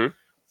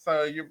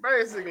 So you're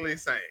basically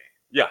saying,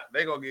 yeah,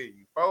 they're going to give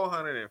you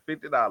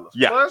 $450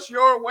 yeah, plus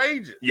your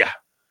wages. Yeah.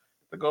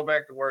 To go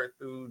back to work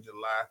through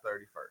July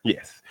 31st.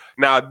 Yes.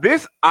 Now,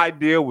 this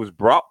idea was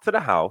brought to the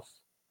House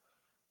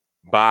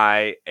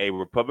by a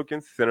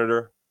Republican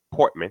Senator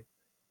Portman.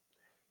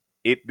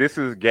 This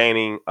is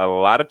gaining a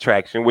lot of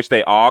traction, which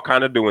they all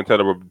kind of do until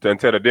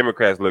the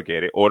Democrats look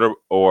at it,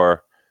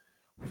 or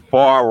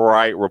far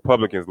right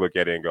Republicans look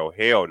at it and go,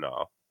 hell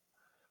no.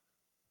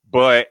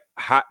 But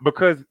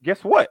because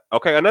guess what?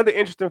 Okay, another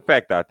interesting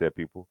fact out there,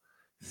 people: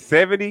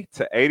 70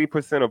 to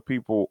 80% of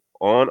people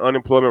on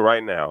unemployment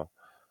right now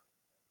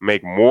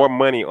make more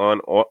money on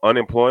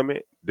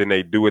unemployment than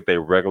they do with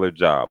their regular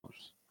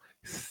jobs.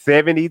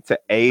 70 to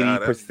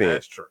 80%.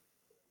 That's true.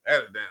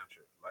 That is damn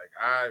true. Like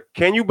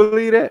can you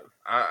believe that?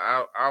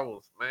 I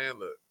was, man,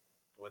 look,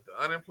 with the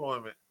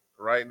unemployment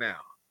right now,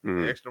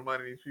 the extra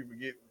money these people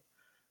getting,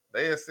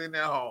 they are sitting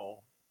at home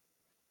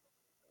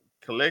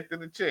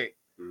collecting the check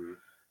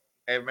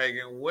and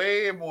making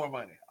way more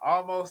money,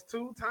 almost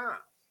 2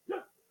 times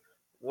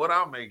what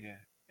I'm making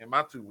in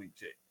my 2-week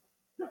check.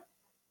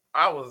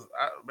 I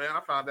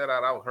found that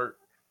out. I was hurt.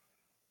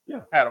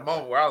 Yeah, had a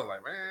moment where I was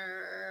like, man,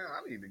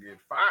 I need to get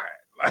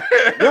fired.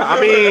 Yeah, I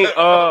mean,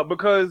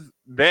 because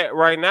that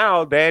right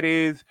now, that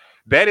is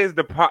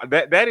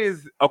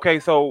okay.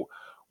 So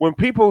when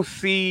people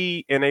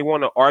see and they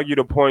want to argue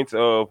the points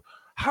of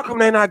how come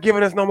they're not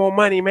giving us no more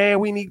money, man?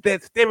 We need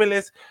that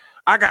stimulus.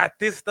 I got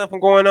this stuff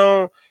going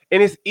on,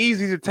 and it's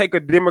easy to take a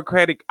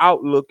Democratic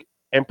outlook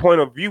and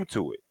point of view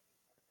to it.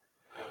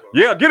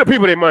 Yeah, give the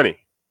people their money.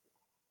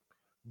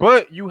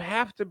 But you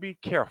have to be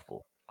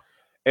careful.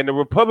 And the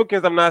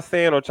Republicans, I'm not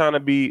saying are trying to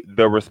be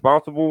the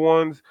responsible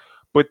ones,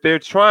 but they're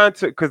trying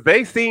to, because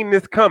they seen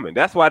this coming.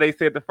 That's why they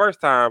said the first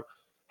time,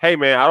 hey,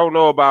 man, I don't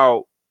know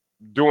about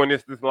doing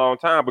this long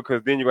time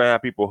because then you're going to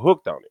have people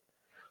hooked on it.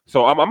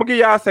 So I'm going to give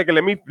y'all a second.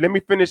 Let me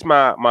finish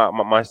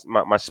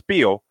my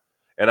spiel,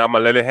 and I'm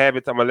going to let it have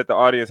it. I'm going to let the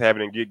audience have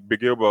it and get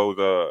Big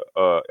Gilbo's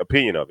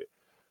opinion of it.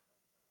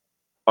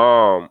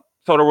 So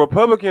the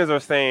Republicans are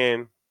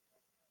saying,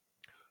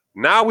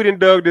 now we done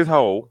dug this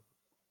hole.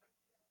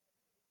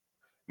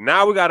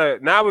 Now we gotta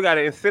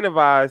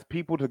incentivize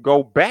people to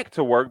go back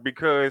to work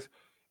because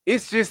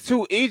it's just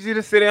too easy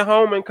to sit at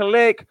home and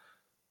collect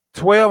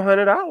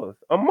 $1,200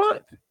 a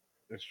month.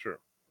 That's true.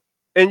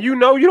 And you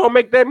don't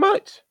make that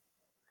much.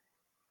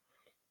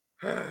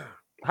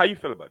 How you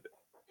feel about that?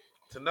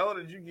 To know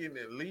that you're getting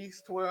at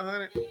least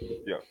 $1,200,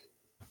 yeah,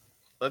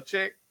 a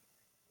check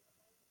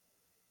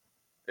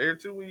every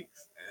 2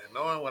 weeks, and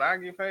knowing what I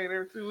get paid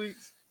every 2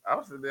 weeks, I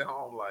was sitting at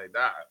home like,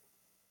 "Dad,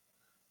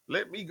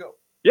 let me go."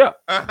 Yeah,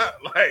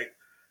 like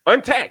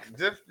untaxed.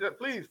 Just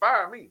please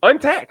fire me.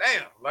 Untaxed.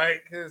 Damn,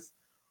 like, cause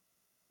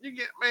you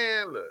get,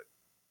 man. Look,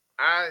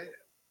 I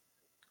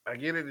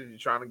get it that you're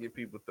trying to get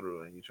people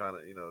through, and you're trying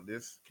to,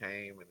 this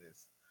came and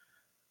it's.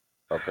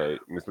 Okay,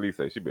 Miss Lee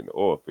says she been in the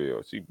oil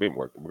field. She been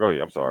working. Go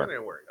ahead. I'm sorry. Been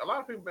at work. A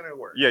lot of people been at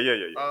work. Yeah.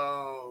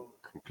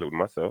 Including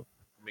myself.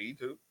 Me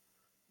too.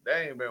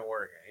 They ain't been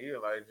working. He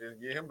like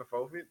just get him the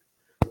 $450.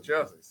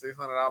 Chelsea,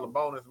 $600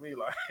 bonus. Me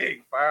like,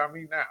 hey, fire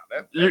me now.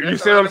 You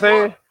see what I'm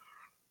saying?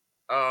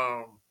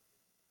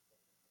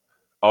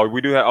 Oh, we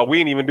do have. Oh, we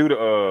didn't even do the.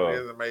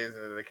 It's amazing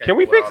that they can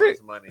we fix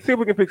it? Money. See if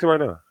we can fix it right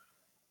now.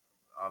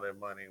 All that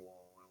money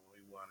when we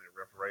wanted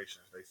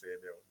reparations, they said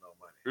there was no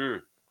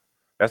money.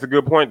 That's a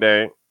good point,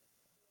 Dane.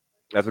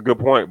 That's a good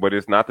point, but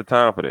it's not the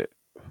time for that.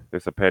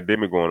 There's a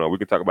pandemic going on. We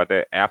can talk about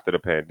that after the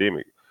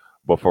pandemic.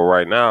 But for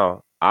right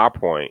now, our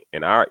point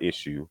and our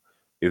issue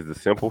is the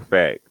simple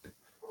fact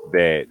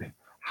that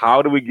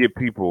how do we get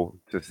people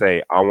to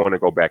say, I want to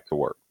go back to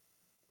work?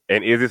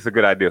 And is this a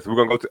good idea? So we're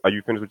going to go to, are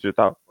you finished with your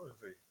thought? Look at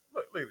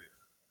this.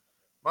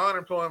 My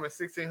unemployment,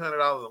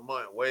 $1,600 a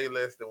month, way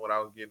less than what I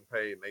was getting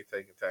paid, and they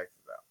taking taxes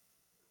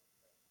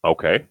out.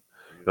 Okay.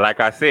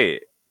 Like I said,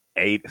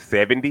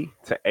 70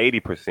 to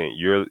 80%.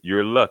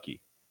 You're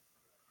lucky.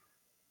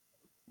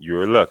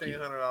 You're lucky.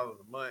 $1,600 a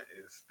month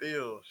is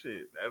still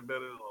shit. That's better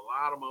than a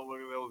lot of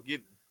motherfuckers that was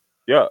getting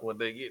what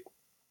they get.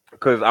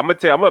 Because I'm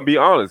gonna be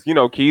honest.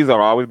 Keys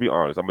are always be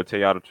honest. I'm gonna tell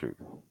y'all the truth.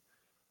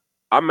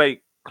 I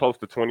make close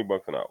to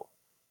 $20 an hour.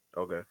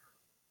 Okay.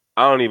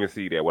 I don't even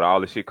see that with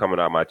all the shit coming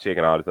out of my check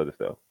and all this other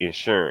stuff.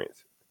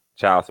 Insurance,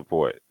 child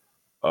support,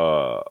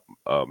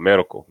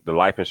 medical, the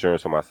life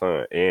insurance for my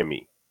son and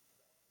me.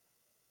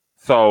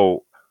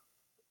 So,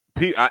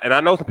 and I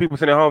know some people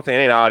sitting at home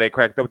saying ain't all that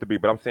cracked up to be,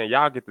 but I'm saying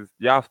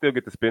y'all still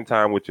get to spend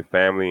time with your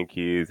family and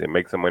kids and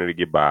make some money to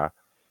get by.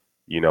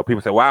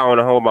 People say, well, I own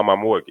a home by my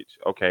mortgage.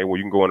 Okay, well,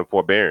 you can go into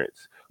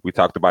forbearance. We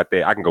talked about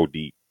that. I can go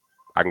deep.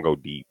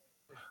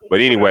 But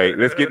anyway,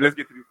 let's get to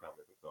these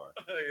comments. I'm sorry.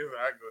 I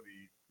can go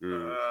deep.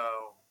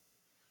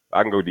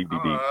 I can go deep.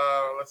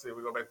 Let's see.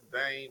 We go back to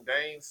Dane.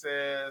 Dane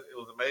says it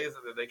was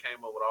amazing that they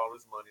came up with all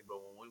this money, but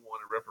when we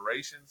wanted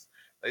reparations,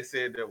 they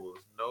said there was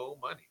no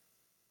money.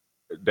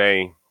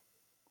 Dane,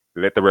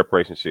 let the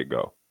reparation shit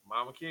go.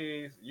 Mama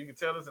Keys, you can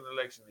tell it's an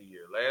election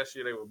year. Last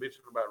year they were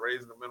bitching about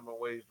raising the minimum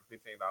wage to $15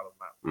 an hour.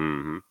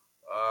 Mm-hmm.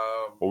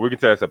 Well, we can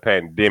tell it's a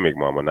pandemic,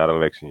 Mama, not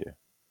election year.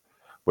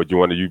 But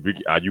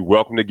are you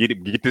welcome to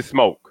get this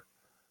smoke?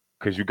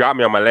 Because you got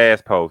me on my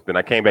last post, then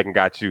I came back and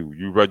got you.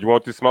 You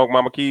want this smoke,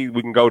 Mama Keys?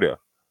 We can go there.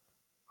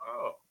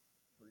 Oh,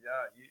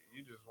 yeah,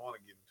 you just want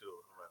to get into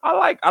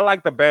it. I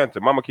like the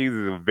banter. Mama Keys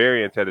is a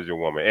very intelligent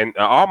woman, and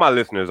all my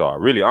listeners are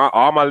really.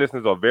 All my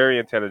listeners are very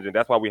intelligent.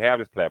 That's why we have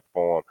this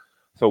platform,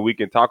 so we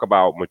can talk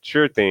about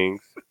mature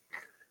things.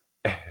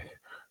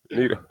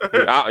 Nita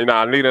and I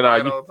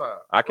can't go.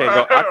 I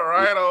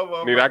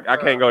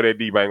can't go that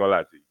deep. I ain't gonna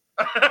lie to you.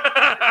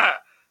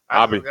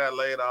 I got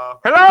laid off.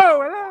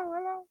 Hello.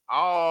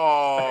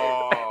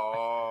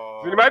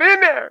 Oh, is anybody in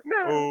there?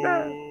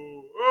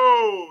 No.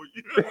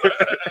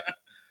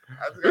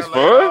 It's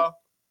fun.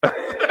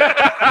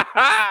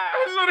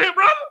 Here,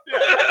 brother. Yeah.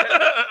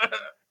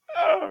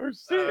 Oh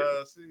shit.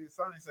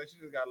 Sonny said she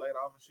just got laid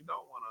off and she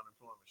don't want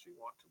unemployment. She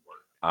wants to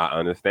work. I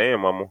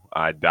understand, Mama.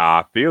 I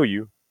feel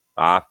you.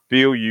 I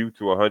feel you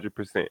to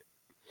 100%.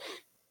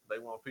 They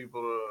want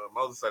people to.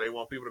 Moses said they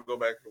want people to go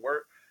back to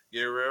work.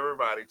 Give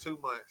everybody 2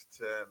 months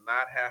to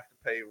not have to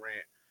pay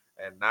rent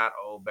and not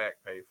owe back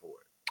pay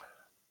for it.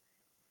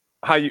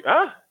 How you?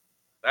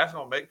 That's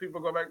gonna make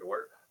people go back to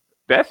work.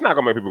 That's not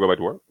gonna make people go back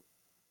to work.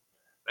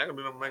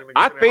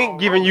 I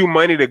think giving you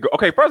money to go.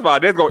 Okay, first of all,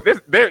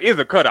 there is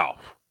a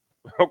cutoff.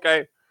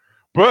 Okay,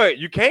 but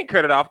you can't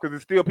cut it off because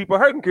it's still people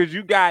hurting because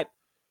you got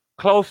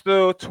close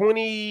to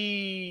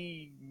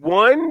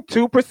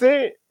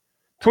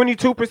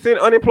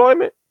 22%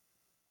 unemployment.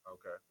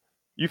 Okay,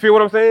 you feel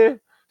what I'm saying?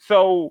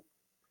 So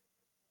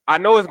I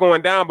know it's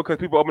going down because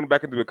people opening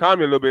back into the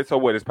economy a little bit. So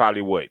what? It's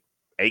probably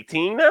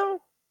 18 now.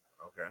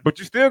 Okay, but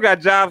you still got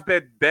jobs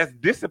that's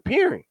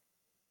disappearing.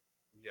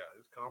 Yeah,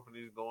 it's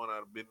companies going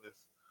out of business.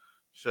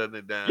 Shutting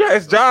it down. Yeah,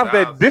 it's jobs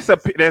that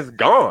disappear. That's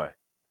gone.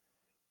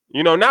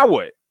 Now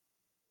what?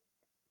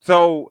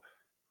 So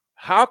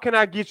how can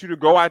I get you to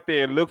go out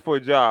there and look for a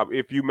job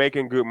if you're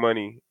making good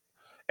money?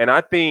 And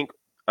I think,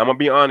 I'm going to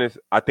be honest,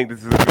 I think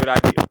this is a good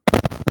idea.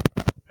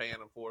 Paying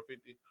them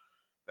 $450.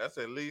 That's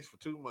at least for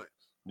 2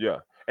 months. Yeah.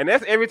 And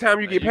that's every time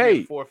you get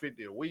paid.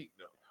 $450 a week,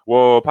 though.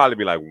 Well, it'll probably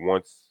be like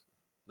once.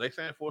 They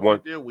saying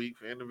 $450 a week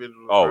for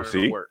individuals. Oh,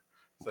 see? Work.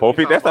 So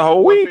 $450, that's the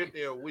whole week.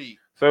 $450 a week.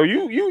 So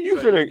you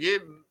finna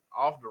getting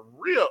off the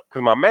rip.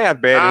 Because my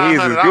math bad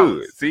and his is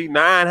good. See,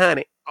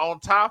 900 on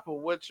top of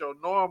what your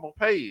normal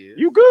pay is.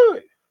 You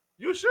good.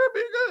 You should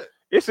be good.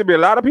 It should be a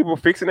lot of people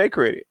fixing their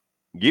credit,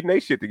 getting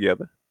their shit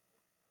together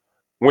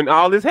when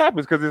all this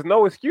happens, because there's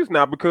no excuse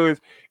now,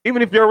 because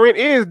even if your rent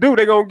is due,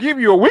 they're going to give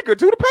you a week or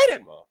two to pay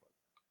that motherfucker.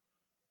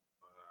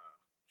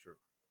 True.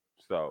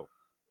 So,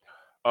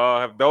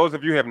 if those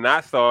of you have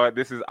not saw it,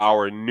 this is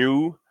our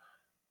new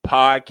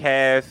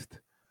podcast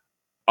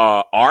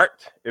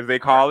art, as they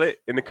call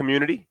it in the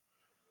community.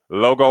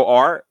 Logo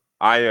art.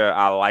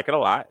 I like it a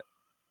lot.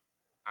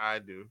 I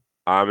do.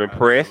 I'm I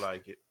impressed. do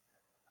like it.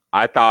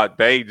 I thought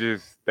they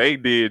did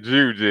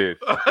you just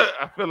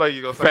I feel like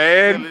you're gonna say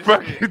fan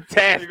fucking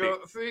tastic.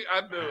 See,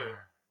 I do it.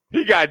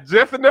 He got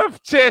just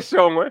enough chest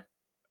showing.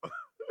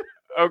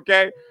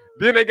 Okay.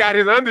 Then they got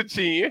his under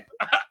chin.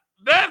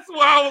 That's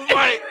why I was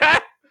like,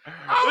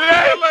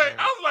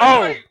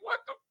 Oh. wait, what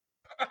the?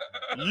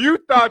 You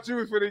thought you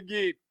was gonna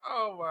get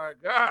Oh my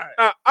god.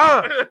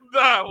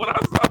 Nah, When I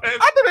saw that,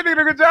 I think they did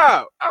a good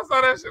job. I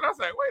saw that shit. I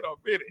said, wait a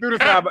minute. Do the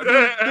side by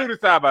do the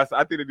side by side.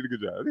 I think they did a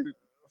good job.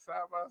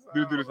 Side by side.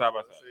 Do the side by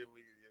Let's side. see if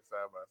we can get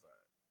side by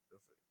side.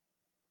 Let's see.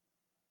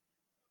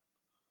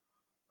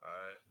 All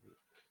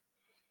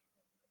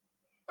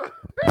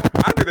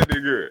right. I think they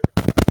did good.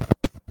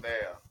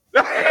 Damn.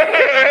 They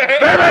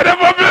made that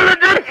motherfucker look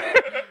good.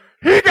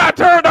 He got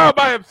turned on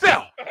by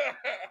himself.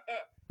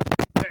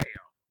 Damn.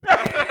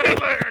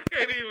 I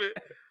can't even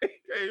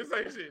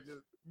say shit.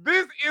 Just,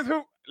 This is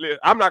who. Listen,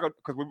 I'm not gonna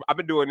because I've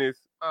been doing this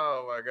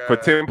oh my god. for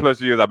 10 plus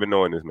years. I've been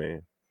knowing this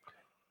man.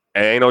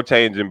 And ain't no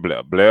change in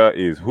Blair. Blair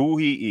is who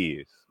he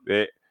is.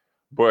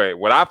 But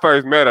when I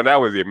first met him, that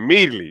was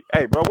immediately.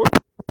 Hey, bro,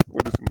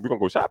 we gonna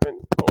go shopping?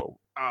 Oh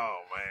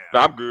man. No,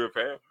 I'm good,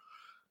 fam.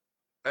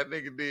 That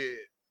nigga did.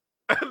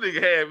 That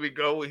nigga had me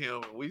go with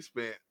him. We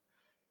spent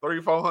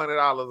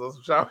 $300-400 on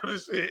some shopping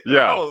and shit.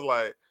 Yeah. I was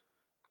like,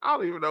 I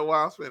don't even know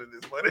why I'm spending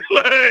this money.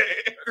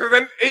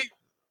 Like,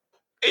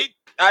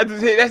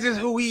 That's just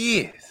who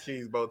he is.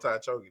 Keys bow tie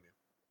choking him.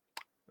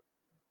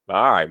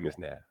 All right, Miss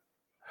Nat.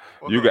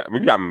 We got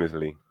me, Miss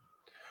Lee.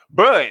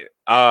 But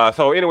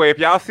so anyway, if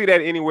y'all see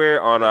that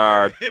anywhere on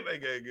our they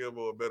gave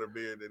Gilmore a better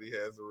beard than he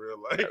has in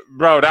real life.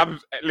 bro,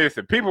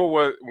 listen, people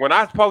was when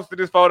I posted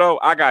this photo,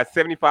 I got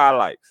 75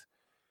 likes.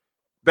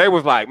 They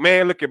was like,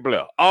 man, look at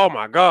Blair. Oh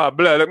my God,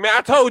 Blair. Look, man,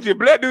 I told you,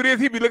 Blair do this,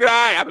 he be looking all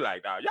right. I be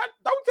like, y'all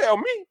don't tell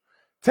me.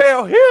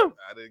 Tell him.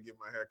 I didn't get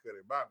my hair cut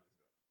at Bobby.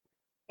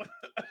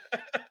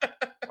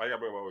 Why you gotta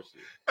bring up my old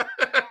shit?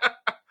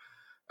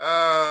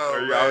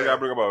 Oh, You always gotta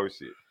bring up my old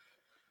shit.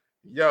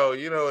 Yo,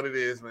 you know what it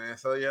is, man.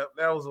 So, yep,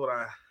 that was what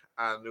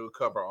I knew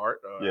cover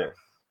art. Yes.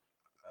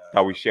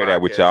 Thought we share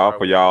that with y'all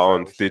for y'all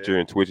on Stitcher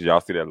and Twitch.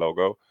 Y'all see that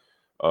logo.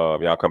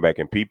 Y'all come back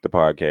and peep the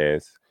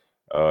podcast.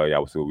 Y'all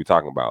will see what we're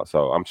talking about.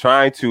 So I'm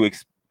trying to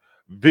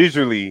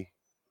visually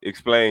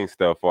explain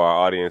stuff for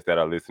our audience that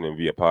are listening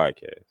via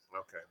podcast.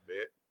 Okay,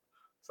 bet.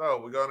 So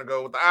we're gonna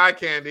go with the eye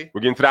candy.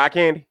 We're getting to the eye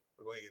candy.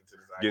 We're gonna get into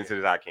this eye Getting to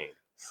candy. this eye candy.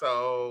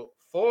 So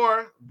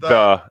for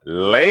The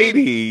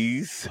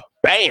ladies,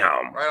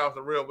 bam. right off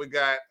the rip, we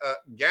got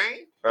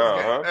Game.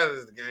 Uh-huh. That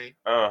is the Game.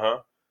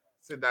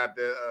 Sitting out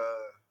there.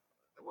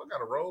 What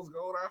got a rose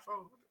gold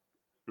iPhone?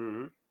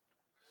 Mm-hmm.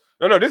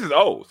 No, this is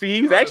old. See,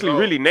 he was actually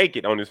really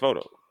naked on this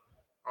photo.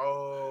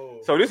 Oh.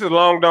 So this is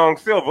Long Dong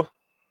Silver.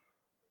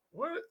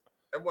 What?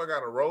 That boy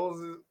got a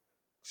rose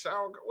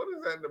shower. What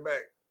is that in the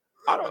back?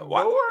 I don't,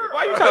 why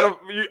you trying to?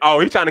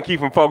 He's trying to keep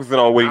him focusing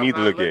on what he needs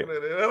to look at.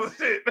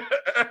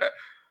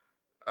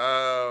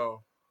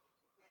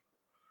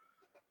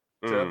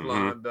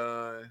 Teflon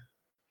done.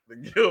 The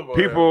Gilmore.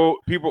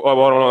 People. Oh,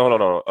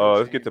 hold on.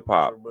 Let's get to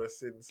Pop.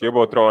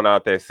 Gilmore throwing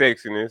out that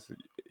sexiness.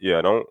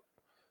 Yeah, don't.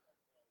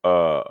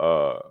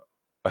 That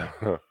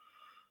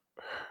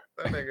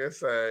nigga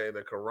say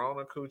the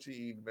Corona Coochie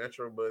eating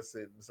Metro bus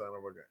sitting son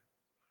of a gun.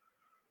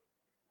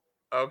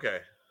 Okay.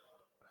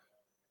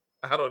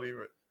 I don't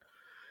even.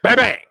 Bang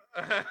bang.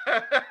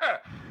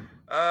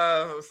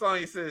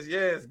 Sonya says,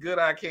 yes, good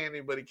eye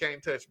candy, but he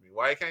can't touch me.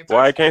 Why he can't touch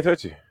Why me? he can't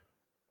touch you?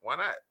 Why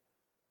not?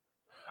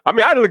 I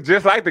mean, I look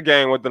just like the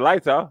game with the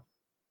lights off.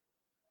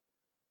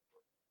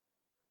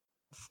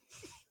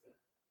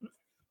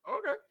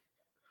 Okay.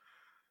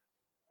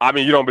 I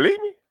mean, you don't believe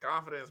me?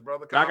 Confidence,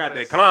 brother. I got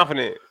that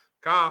confidence.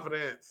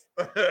 Confidence.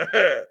 Go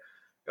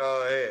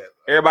ahead.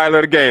 Everybody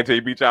love the game until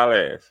you beat y'all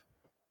ass.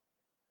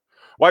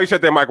 Why you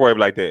shut that microwave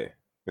like that?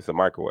 It's a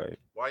microwave.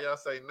 Why y'all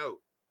say no?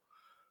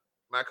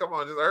 Now, come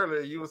on. Just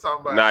earlier, you was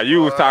talking about. Now,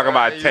 you was talking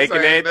about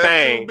taking that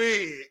thing. Too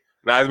big.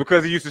 Now, it's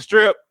because he used to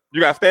strip.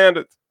 You got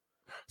standards.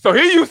 So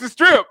he used to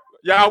strip.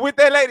 Y'all with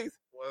that, ladies?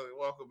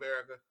 Welcome,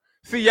 Erica.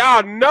 See,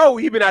 y'all know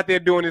he been out there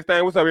doing his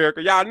thing. What's up,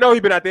 Erica? Y'all know he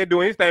been out there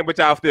doing his thing, but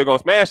y'all still gonna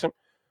smash him.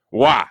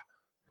 Why?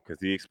 Because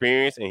he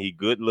experienced and he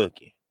good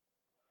looking.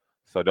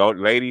 So don't,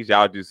 ladies,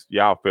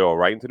 y'all fell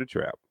right into the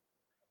trap.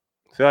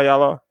 See how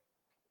y'all are?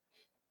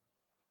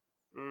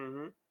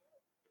 Mm-hmm.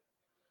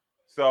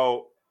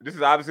 So this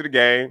is obviously the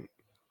game.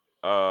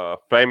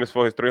 Famous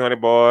for his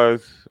 300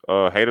 bars.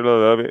 Hate it or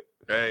love it.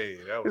 Hey,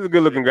 he's a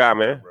good looking guy,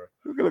 man. Bro.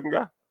 He's a good looking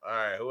guy. All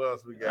right, who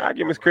else we got? I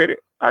give him his credit.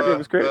 I give him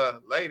his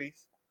credit.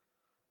 Ladies.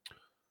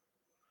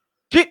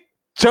 Get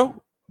your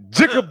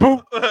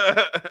jigaboo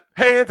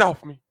hands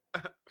off me.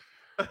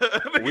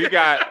 We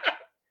got.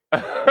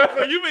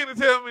 So you mean to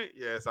tell me?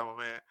 Yes, I'm a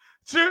man.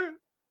 Sure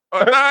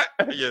or not?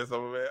 Yes,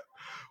 I'm a man.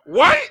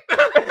 White?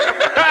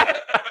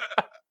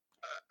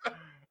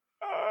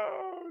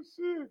 Oh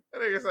shit!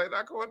 That nigga say,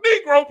 "Not going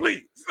Negro,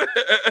 please."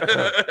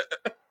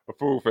 A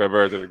food-fed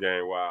version of the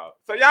game. Wow.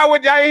 So y'all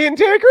ain't hitting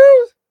Terry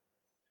Crews?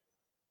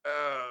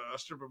 A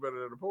stripper better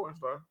than a porn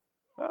star.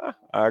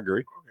 I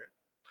agree. Okay.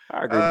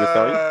 I agree with this,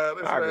 Sonya.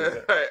 This I agree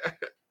with man-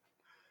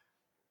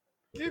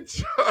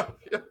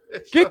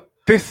 Get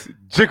this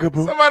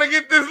jigaboo. Somebody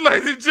get this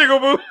lazy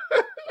jigaboo.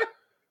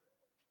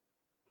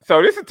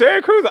 So this is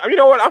Terry Crews. You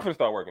know what? I'm finna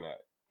start working on it.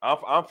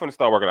 I'm finna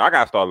start working on it. I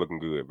gotta start looking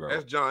good, bro.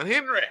 That's John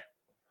Henry.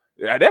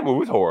 Yeah, that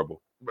movie was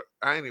horrible. But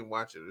I ain't even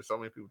watch it. There's so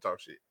many people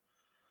talk shit.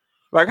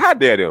 Like, how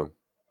dare them?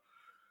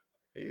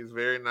 He's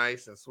very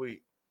nice and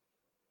sweet.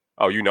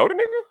 Oh, you know the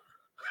nigga?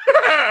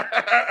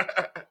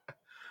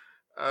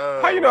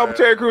 Oh, How you know man.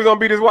 Terry Crews gonna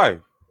beat his wife?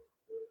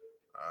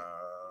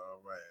 Oh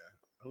man.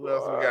 Who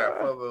else we got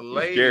for the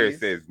ladies? Gary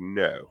says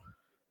no.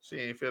 She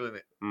ain't feeling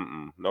it.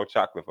 No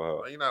chocolate for her.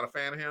 Are you not a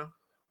fan of him?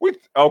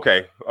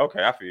 Okay.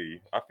 I feel you.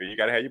 You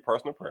gotta have your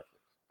personal preference.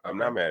 I'm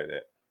not mad at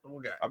that. Who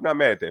we got? I'm not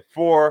mad at that.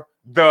 For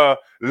the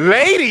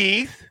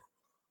ladies.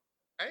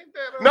 Ain't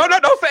that No,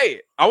 don't say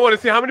it. I want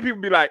to see how many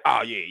people be like,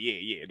 oh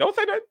yeah. Don't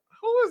say that.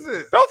 Who is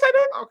this? Don't say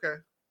that. Okay.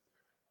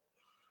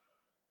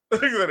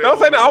 Don't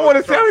say that. I want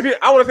to see how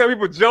many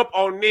people jump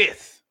on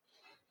this.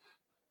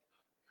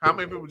 How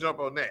many people jump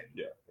on that?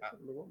 Yeah.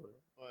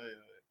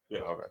 Yeah.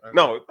 Okay. Okay.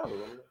 No,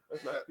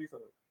 that's not.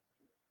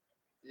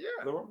 Yeah.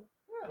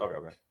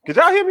 Okay. Could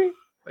y'all hear me?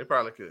 They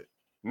probably could.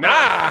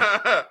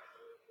 Nah.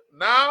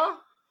 No.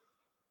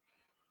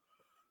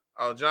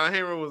 Oh, John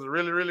Henry was a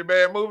really, really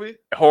bad movie.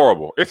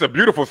 Horrible. It's a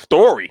beautiful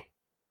story,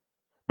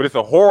 but it's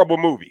a horrible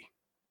movie.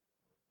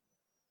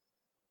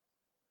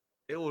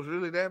 It was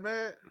really that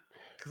bad?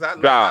 Because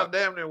I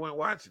damn near went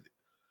watching it.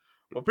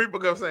 Well, people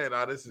go saying,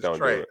 "Oh, this is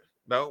trash."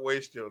 Don't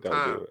waste your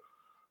time. Do it.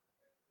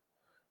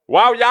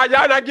 Wow, y'all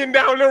not getting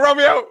down, Little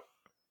Romeo?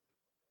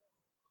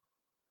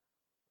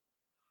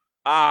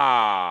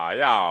 Ah,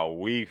 y'all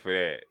weak for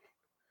that.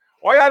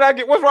 Why y'all not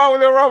get? What's wrong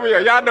with Little Romeo?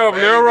 Y'all know if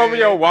Little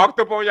Romeo walked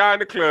up on y'all in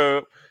the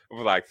club, it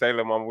was like, "Say,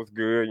 Lil Mama was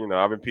good." You know,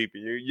 I've been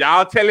peeping you.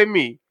 Y'all telling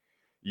me,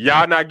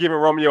 y'all not giving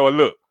Romeo a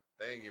look?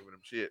 They ain't giving him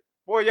shit.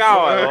 Boy,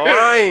 y'all are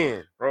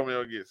lying.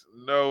 Romeo gets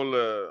no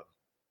love.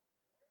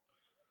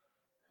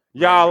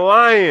 Y'all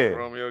lying.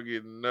 Romeo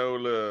gets no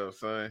love,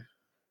 son.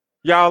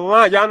 Y'all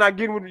lying. Y'all not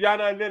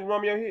letting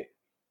Romeo hit.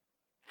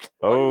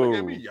 Oh, look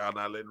at me. Y'all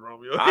not letting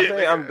Romeo I hit.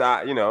 think I'm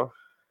dying, you know.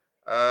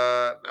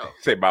 No.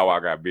 Say Bow Wow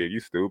got big. You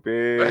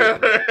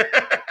stupid.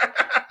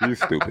 You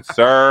stupid,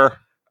 sir.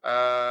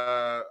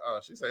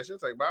 She said she'll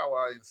take Bow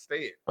Wow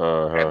instead.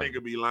 Uh-huh. That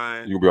nigga be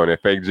lying. You be on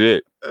that fake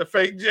jet. A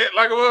fake jet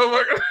like a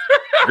motherfucker.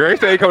 Grace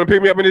said he coming to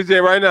pick me up in this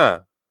jet right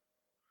now.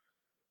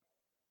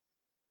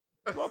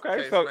 Okay,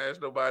 Can't so smash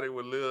nobody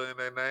with Lil in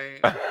their name.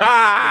 They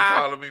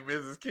calling me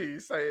Mrs.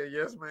 Keys, saying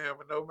yes, ma'am,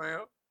 and no,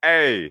 ma'am.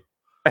 Hey,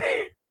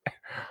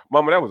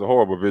 Mama, that was a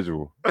horrible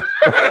visual.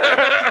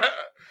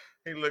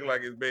 He looked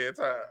like it's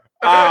bedtime.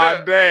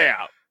 Ah,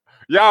 damn.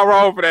 Y'all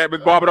wrong for that,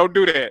 Miss Barbara. Don't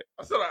do that.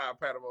 I said I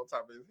pat him on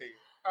top of his head.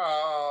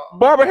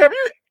 Barbara, have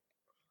you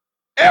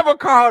ever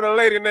called a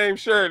lady named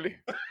Shirley?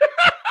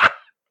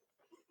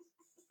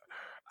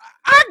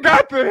 I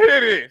got to hear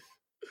this.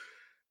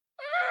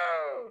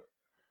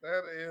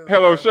 That is.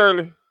 Hello,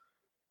 Shirley.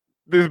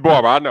 This is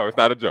Barbara. I know it's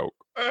not a joke.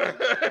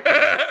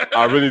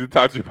 I really need to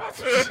talk to you about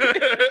some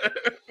shit.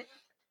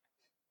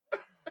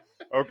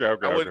 Okay. I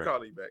wouldn't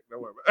call you back.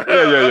 Don't worry about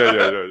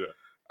it.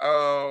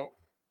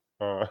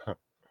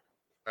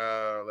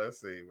 Yeah. Let's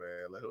see,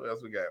 man. Who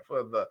else we got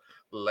for the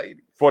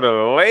ladies? For the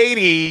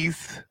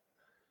ladies,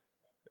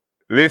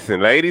 listen,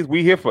 ladies,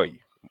 we here for you.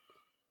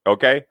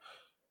 Okay?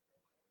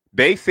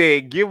 They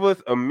said, give us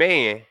a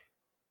man,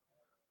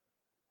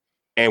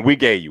 and we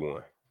gave you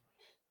one.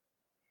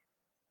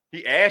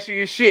 He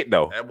ashy as shit,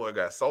 though. That boy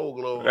got soul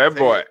glow. That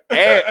boy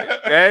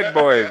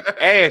is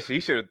ashy. He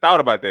should have thought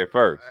about that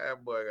first.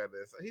 That boy got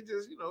that. He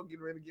just,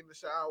 getting ready to get in the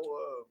shower,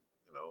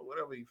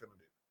 whatever he finna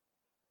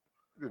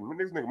do.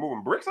 This nigga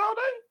moving bricks all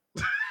day?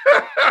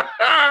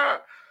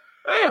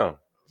 Damn.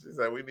 She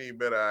said, we need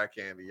better eye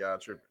candy. Y'all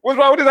tripping. What's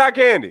wrong with this eye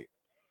candy?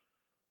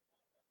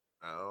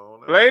 I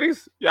don't know.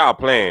 Ladies, y'all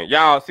playing.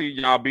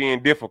 Y'all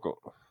being difficult.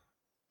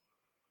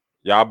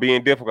 Y'all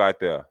being difficult out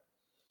there.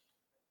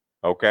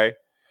 Okay?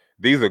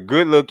 These are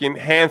good-looking,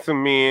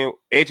 handsome men,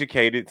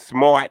 educated,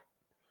 smart.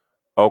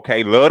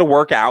 Okay, love to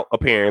work out,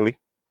 apparently.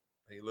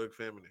 He look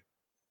feminine.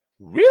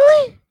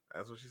 Really?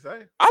 That's what she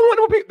say. I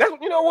wonder what people. That's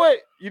you know what.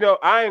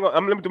 I ain't gonna.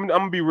 I'm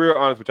gonna be real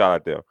honest with y'all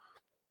out there.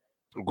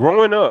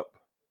 Growing up,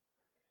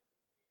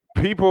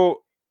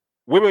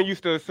 women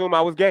used to assume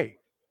I was gay.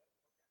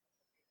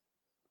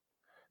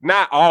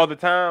 Not all the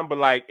time, but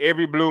like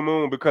every blue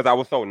moon, because I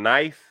was so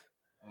nice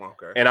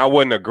and I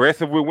wasn't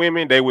aggressive with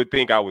women, they would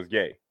think I was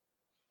gay.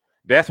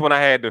 That's when I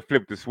had to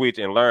flip the switch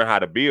and learn how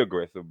to be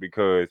aggressive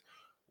because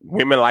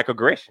women like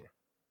aggression.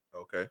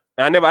 Okay.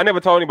 And I never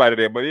told anybody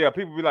that, but yeah,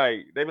 people be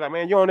like,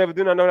 man, you don't ever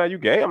do nothing, no, you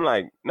gay. I'm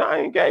like, no, I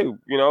ain't gay.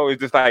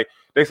 It's just like,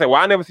 they say,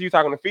 well, I never see you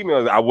talking to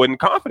females. I wasn't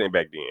confident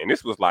back then. And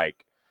this was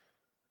like,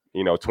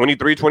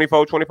 23,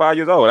 24, 25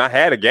 years old. And I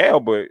had a gal,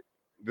 but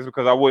just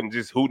because I wasn't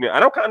just hooting it. I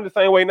don't kind of the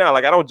same way now.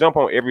 Like, I don't jump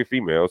on every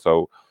female.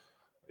 So,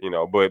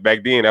 but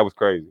back then that was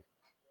crazy.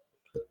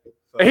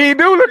 So, he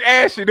do look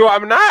ashy, do I?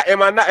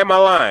 Am I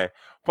lying?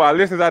 For our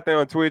listeners out there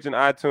on Twitch and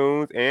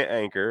iTunes and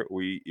Anchor,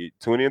 we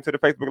tune into the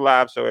Facebook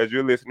Live show as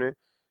you're listening,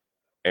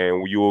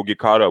 and you will get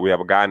caught up. We have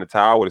a guy in the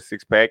tower with a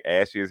 6-pack,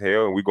 ashy as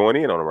hell, and we're going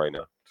in on him right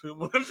now. Too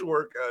much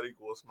workout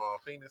equals small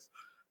penis.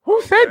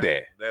 Who said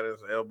that? That is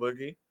L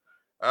Boogie.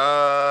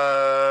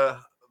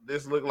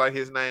 This looked like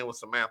his name was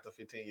Samantha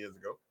 15 years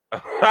ago.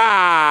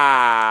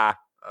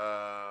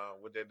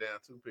 With that damn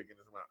toothpick in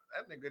his mouth.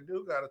 That nigga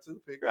do got a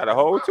toothpick. Got a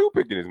whole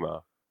toothpick in his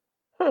mouth.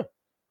 Huh.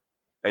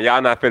 And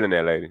y'all not feeling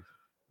that, lady.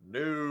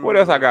 No. What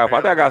else I got? I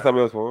think I got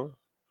something else for him.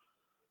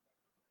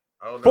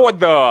 Oh, no. For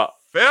the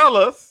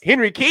fellas.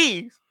 Henry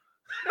Keys.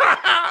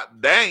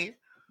 Dang.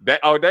 They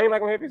ain't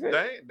like him heavy set.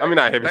 I mean,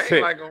 not heavy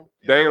set.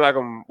 They ain't like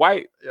him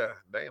white. Yeah,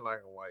 they ain't like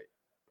him white.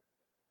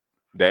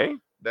 They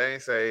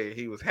ain't say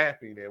he was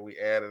happy that we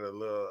added a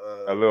little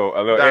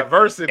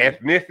diversity,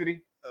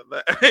 ethnicity, a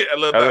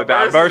little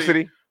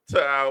diversity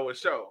to our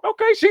show.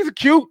 Okay, she's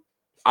cute.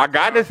 I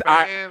got this.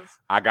 I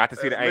got to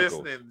see the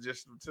ankles. Listening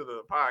just to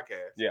the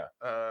podcast. Yeah.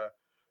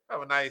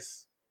 Have a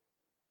nice.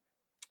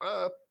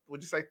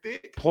 Would you say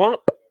thick,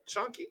 plump,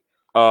 chunky?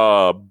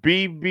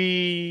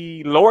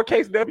 BB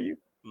lowercase W.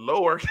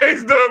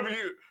 Lowercase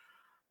W.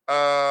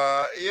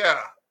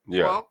 Yeah.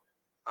 Yeah. Plump,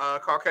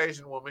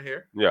 Caucasian woman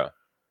here. Yeah.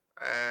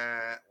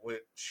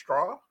 With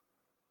straw.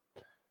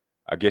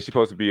 I guess she's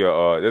supposed to be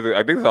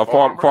I think it's a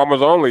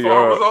farmers only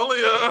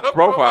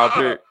profile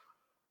pic.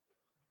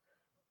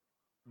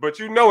 But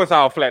you know it's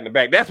all flat in the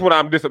back. That's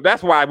what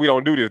that's why we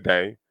don't do this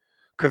thing.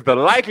 Because the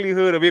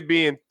likelihood of it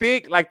being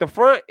thick like the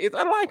front is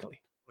unlikely.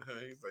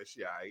 He's like,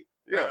 she aight.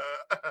 Yeah.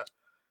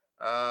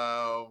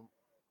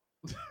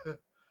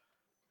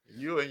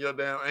 You and your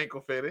damn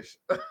ankle fetish.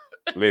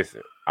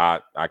 Listen,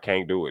 I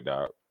can't do it,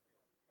 dog.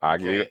 I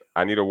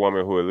need a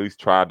woman who at least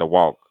tried to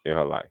walk in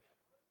her life.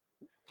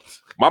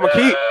 Mama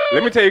Keys,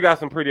 let me tell you, got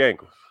some pretty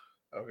ankles.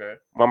 Okay.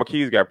 Mama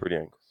Keys got pretty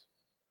ankles.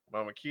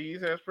 Mama Keys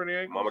has pretty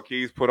ankles. Mama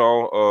Keys put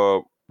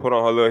on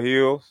her little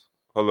heels,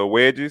 her little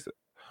wedges.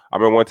 I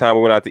remember one time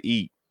we went out to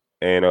eat,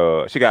 and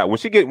she got when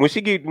she get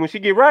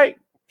right,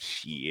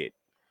 shit.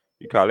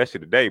 You call that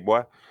shit a day,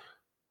 boy.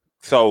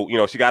 So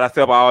she got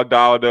herself all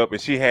dolled up,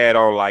 and she had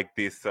on like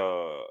this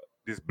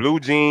blue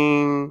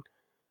jean.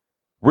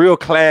 Real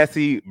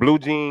classy blue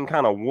jean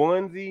kind of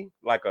onesie,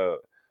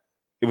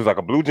 it was like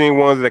a blue jean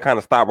onesie that kind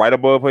of stopped right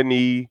above her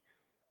knee,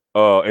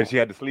 and she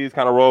had the sleeves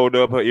kind of rolled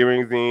up, her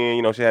earrings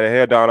in, she had her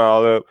hair down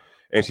all up,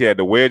 and she had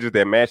the wedges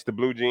that matched the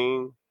blue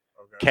jean,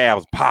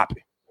 calves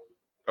popping,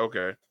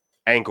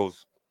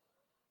 ankles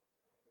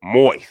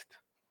moist.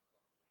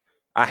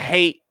 I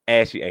hate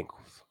ashy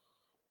ankles.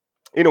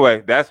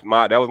 Anyway, that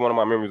was one of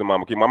my memories of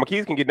Mama Keys. Mama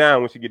Keys can get down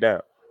when she get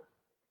down.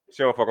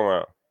 She don't fuck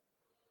around.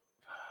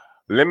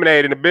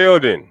 Lemonade in the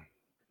building.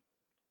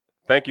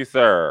 Thank you,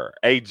 sir.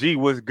 AG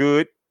was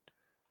good.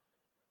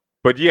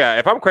 But yeah,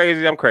 if I'm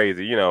crazy, I'm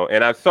crazy,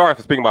 And I'm sorry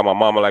for speaking about my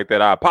mama like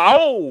that.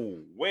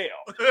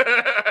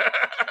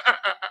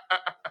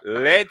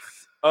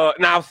 Let's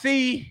now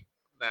see.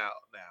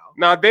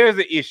 Now there's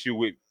an issue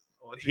with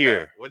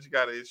here. What you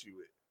got an issue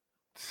with?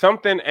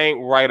 Something ain't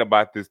right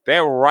about this. That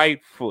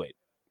right foot.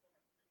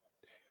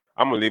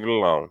 I'm gonna leave it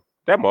alone.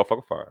 That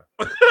motherfucker fire.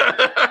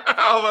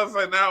 I was about to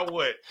say, now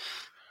what?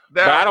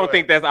 But I don't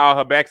think that's all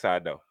her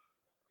backside, though.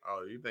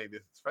 Oh, you think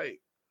this is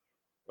fake?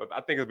 But I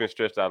think it's been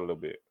stretched out a little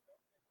bit.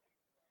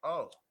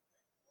 Oh.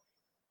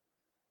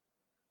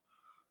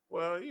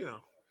 Well,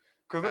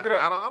 Cause look at her.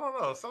 I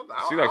don't know. Something.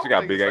 She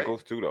got big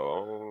ankles too,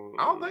 though.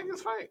 I don't think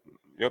it's fake.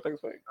 You don't think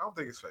it's fake? I don't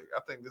think it's fake.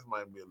 I think this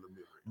might be a little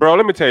bit. Bro,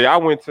 let me tell you. I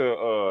went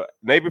to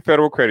Navy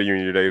Federal Credit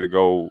Union today to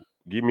go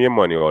give me a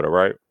money order,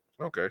 right?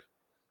 Okay.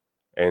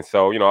 And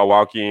so I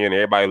walk in,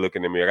 everybody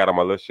looking at me. I got on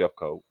my little chef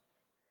coat.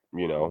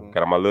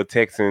 Got on my little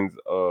Texans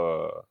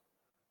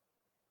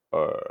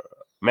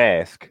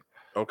mask.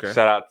 Okay.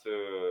 Shout out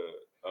to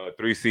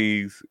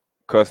 3C's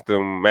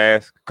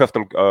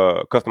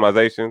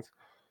customizations.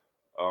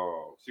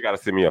 She got to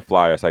send me a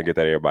flyer so I can get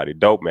that to everybody.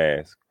 Dope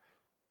mask.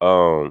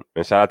 And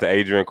shout out to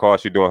Adrian Carr.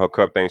 She doing her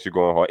cup thing. She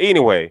going hard.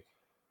 Anyway,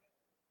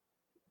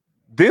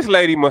 this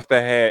lady must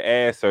have had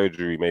ass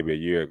surgery maybe a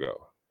year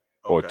ago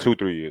or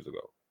 2-3 years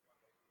ago.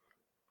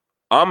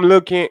 I'm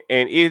looking,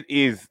 and it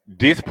is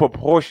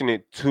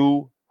disproportionate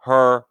to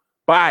her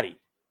body.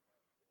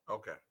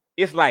 Okay.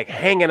 It's like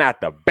hanging out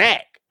the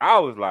back. I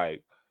was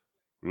like,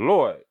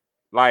 Lord.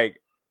 Like,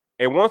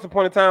 at once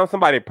upon a time,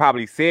 somebody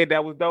probably said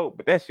that was dope,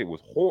 but that shit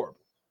was horrible.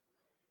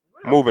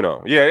 Really? Moving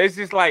on. Yeah, it's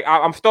just like,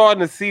 I'm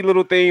starting to see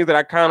little things that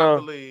I kind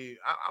of... I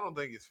don't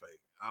think it's fake.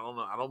 I don't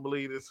know. I don't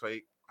believe it's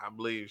fake. I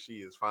believe she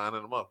is fine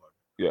in the motherfucker.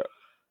 Yeah.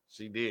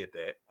 She did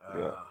that.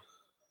 Yeah.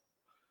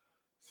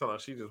 So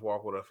she just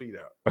walked with her feet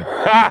out.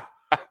 Well,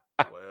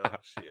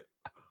 shit.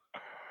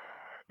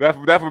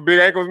 That's what big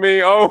ankles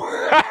mean. Oh,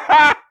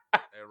 that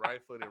right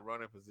foot in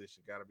running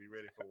position. Got to be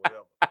ready for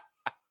whatever.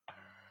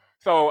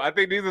 So I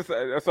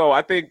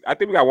think I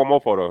think we got one more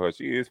photo of her.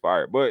 She is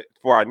fired. But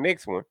for our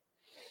next one,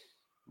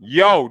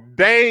 yo,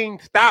 Dane,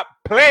 stop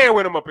playing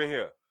with him up in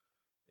here.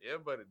 Yeah,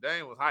 but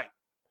Dane was hype.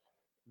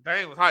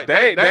 Dane was hyped.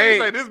 Dane Dane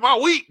say this is my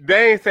week.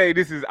 Dane say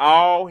this is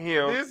all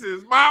him. This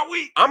is my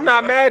week. I'm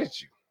not mad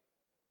at you.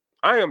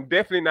 I am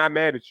definitely not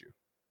mad at you.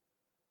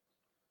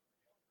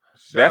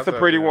 That's a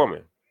pretty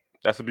woman.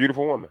 That's a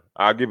beautiful woman.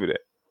 I'll give you that.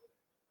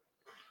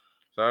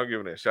 So I'm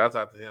giving that. Shouts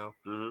out to him.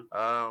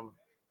 Mm-hmm.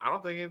 I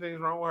don't think anything's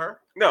wrong with her.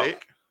 No.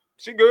 Thick.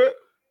 She good.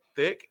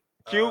 Thick.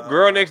 Cute.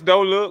 Girl next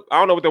door look. I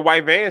don't know what the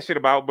white van shit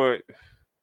about, but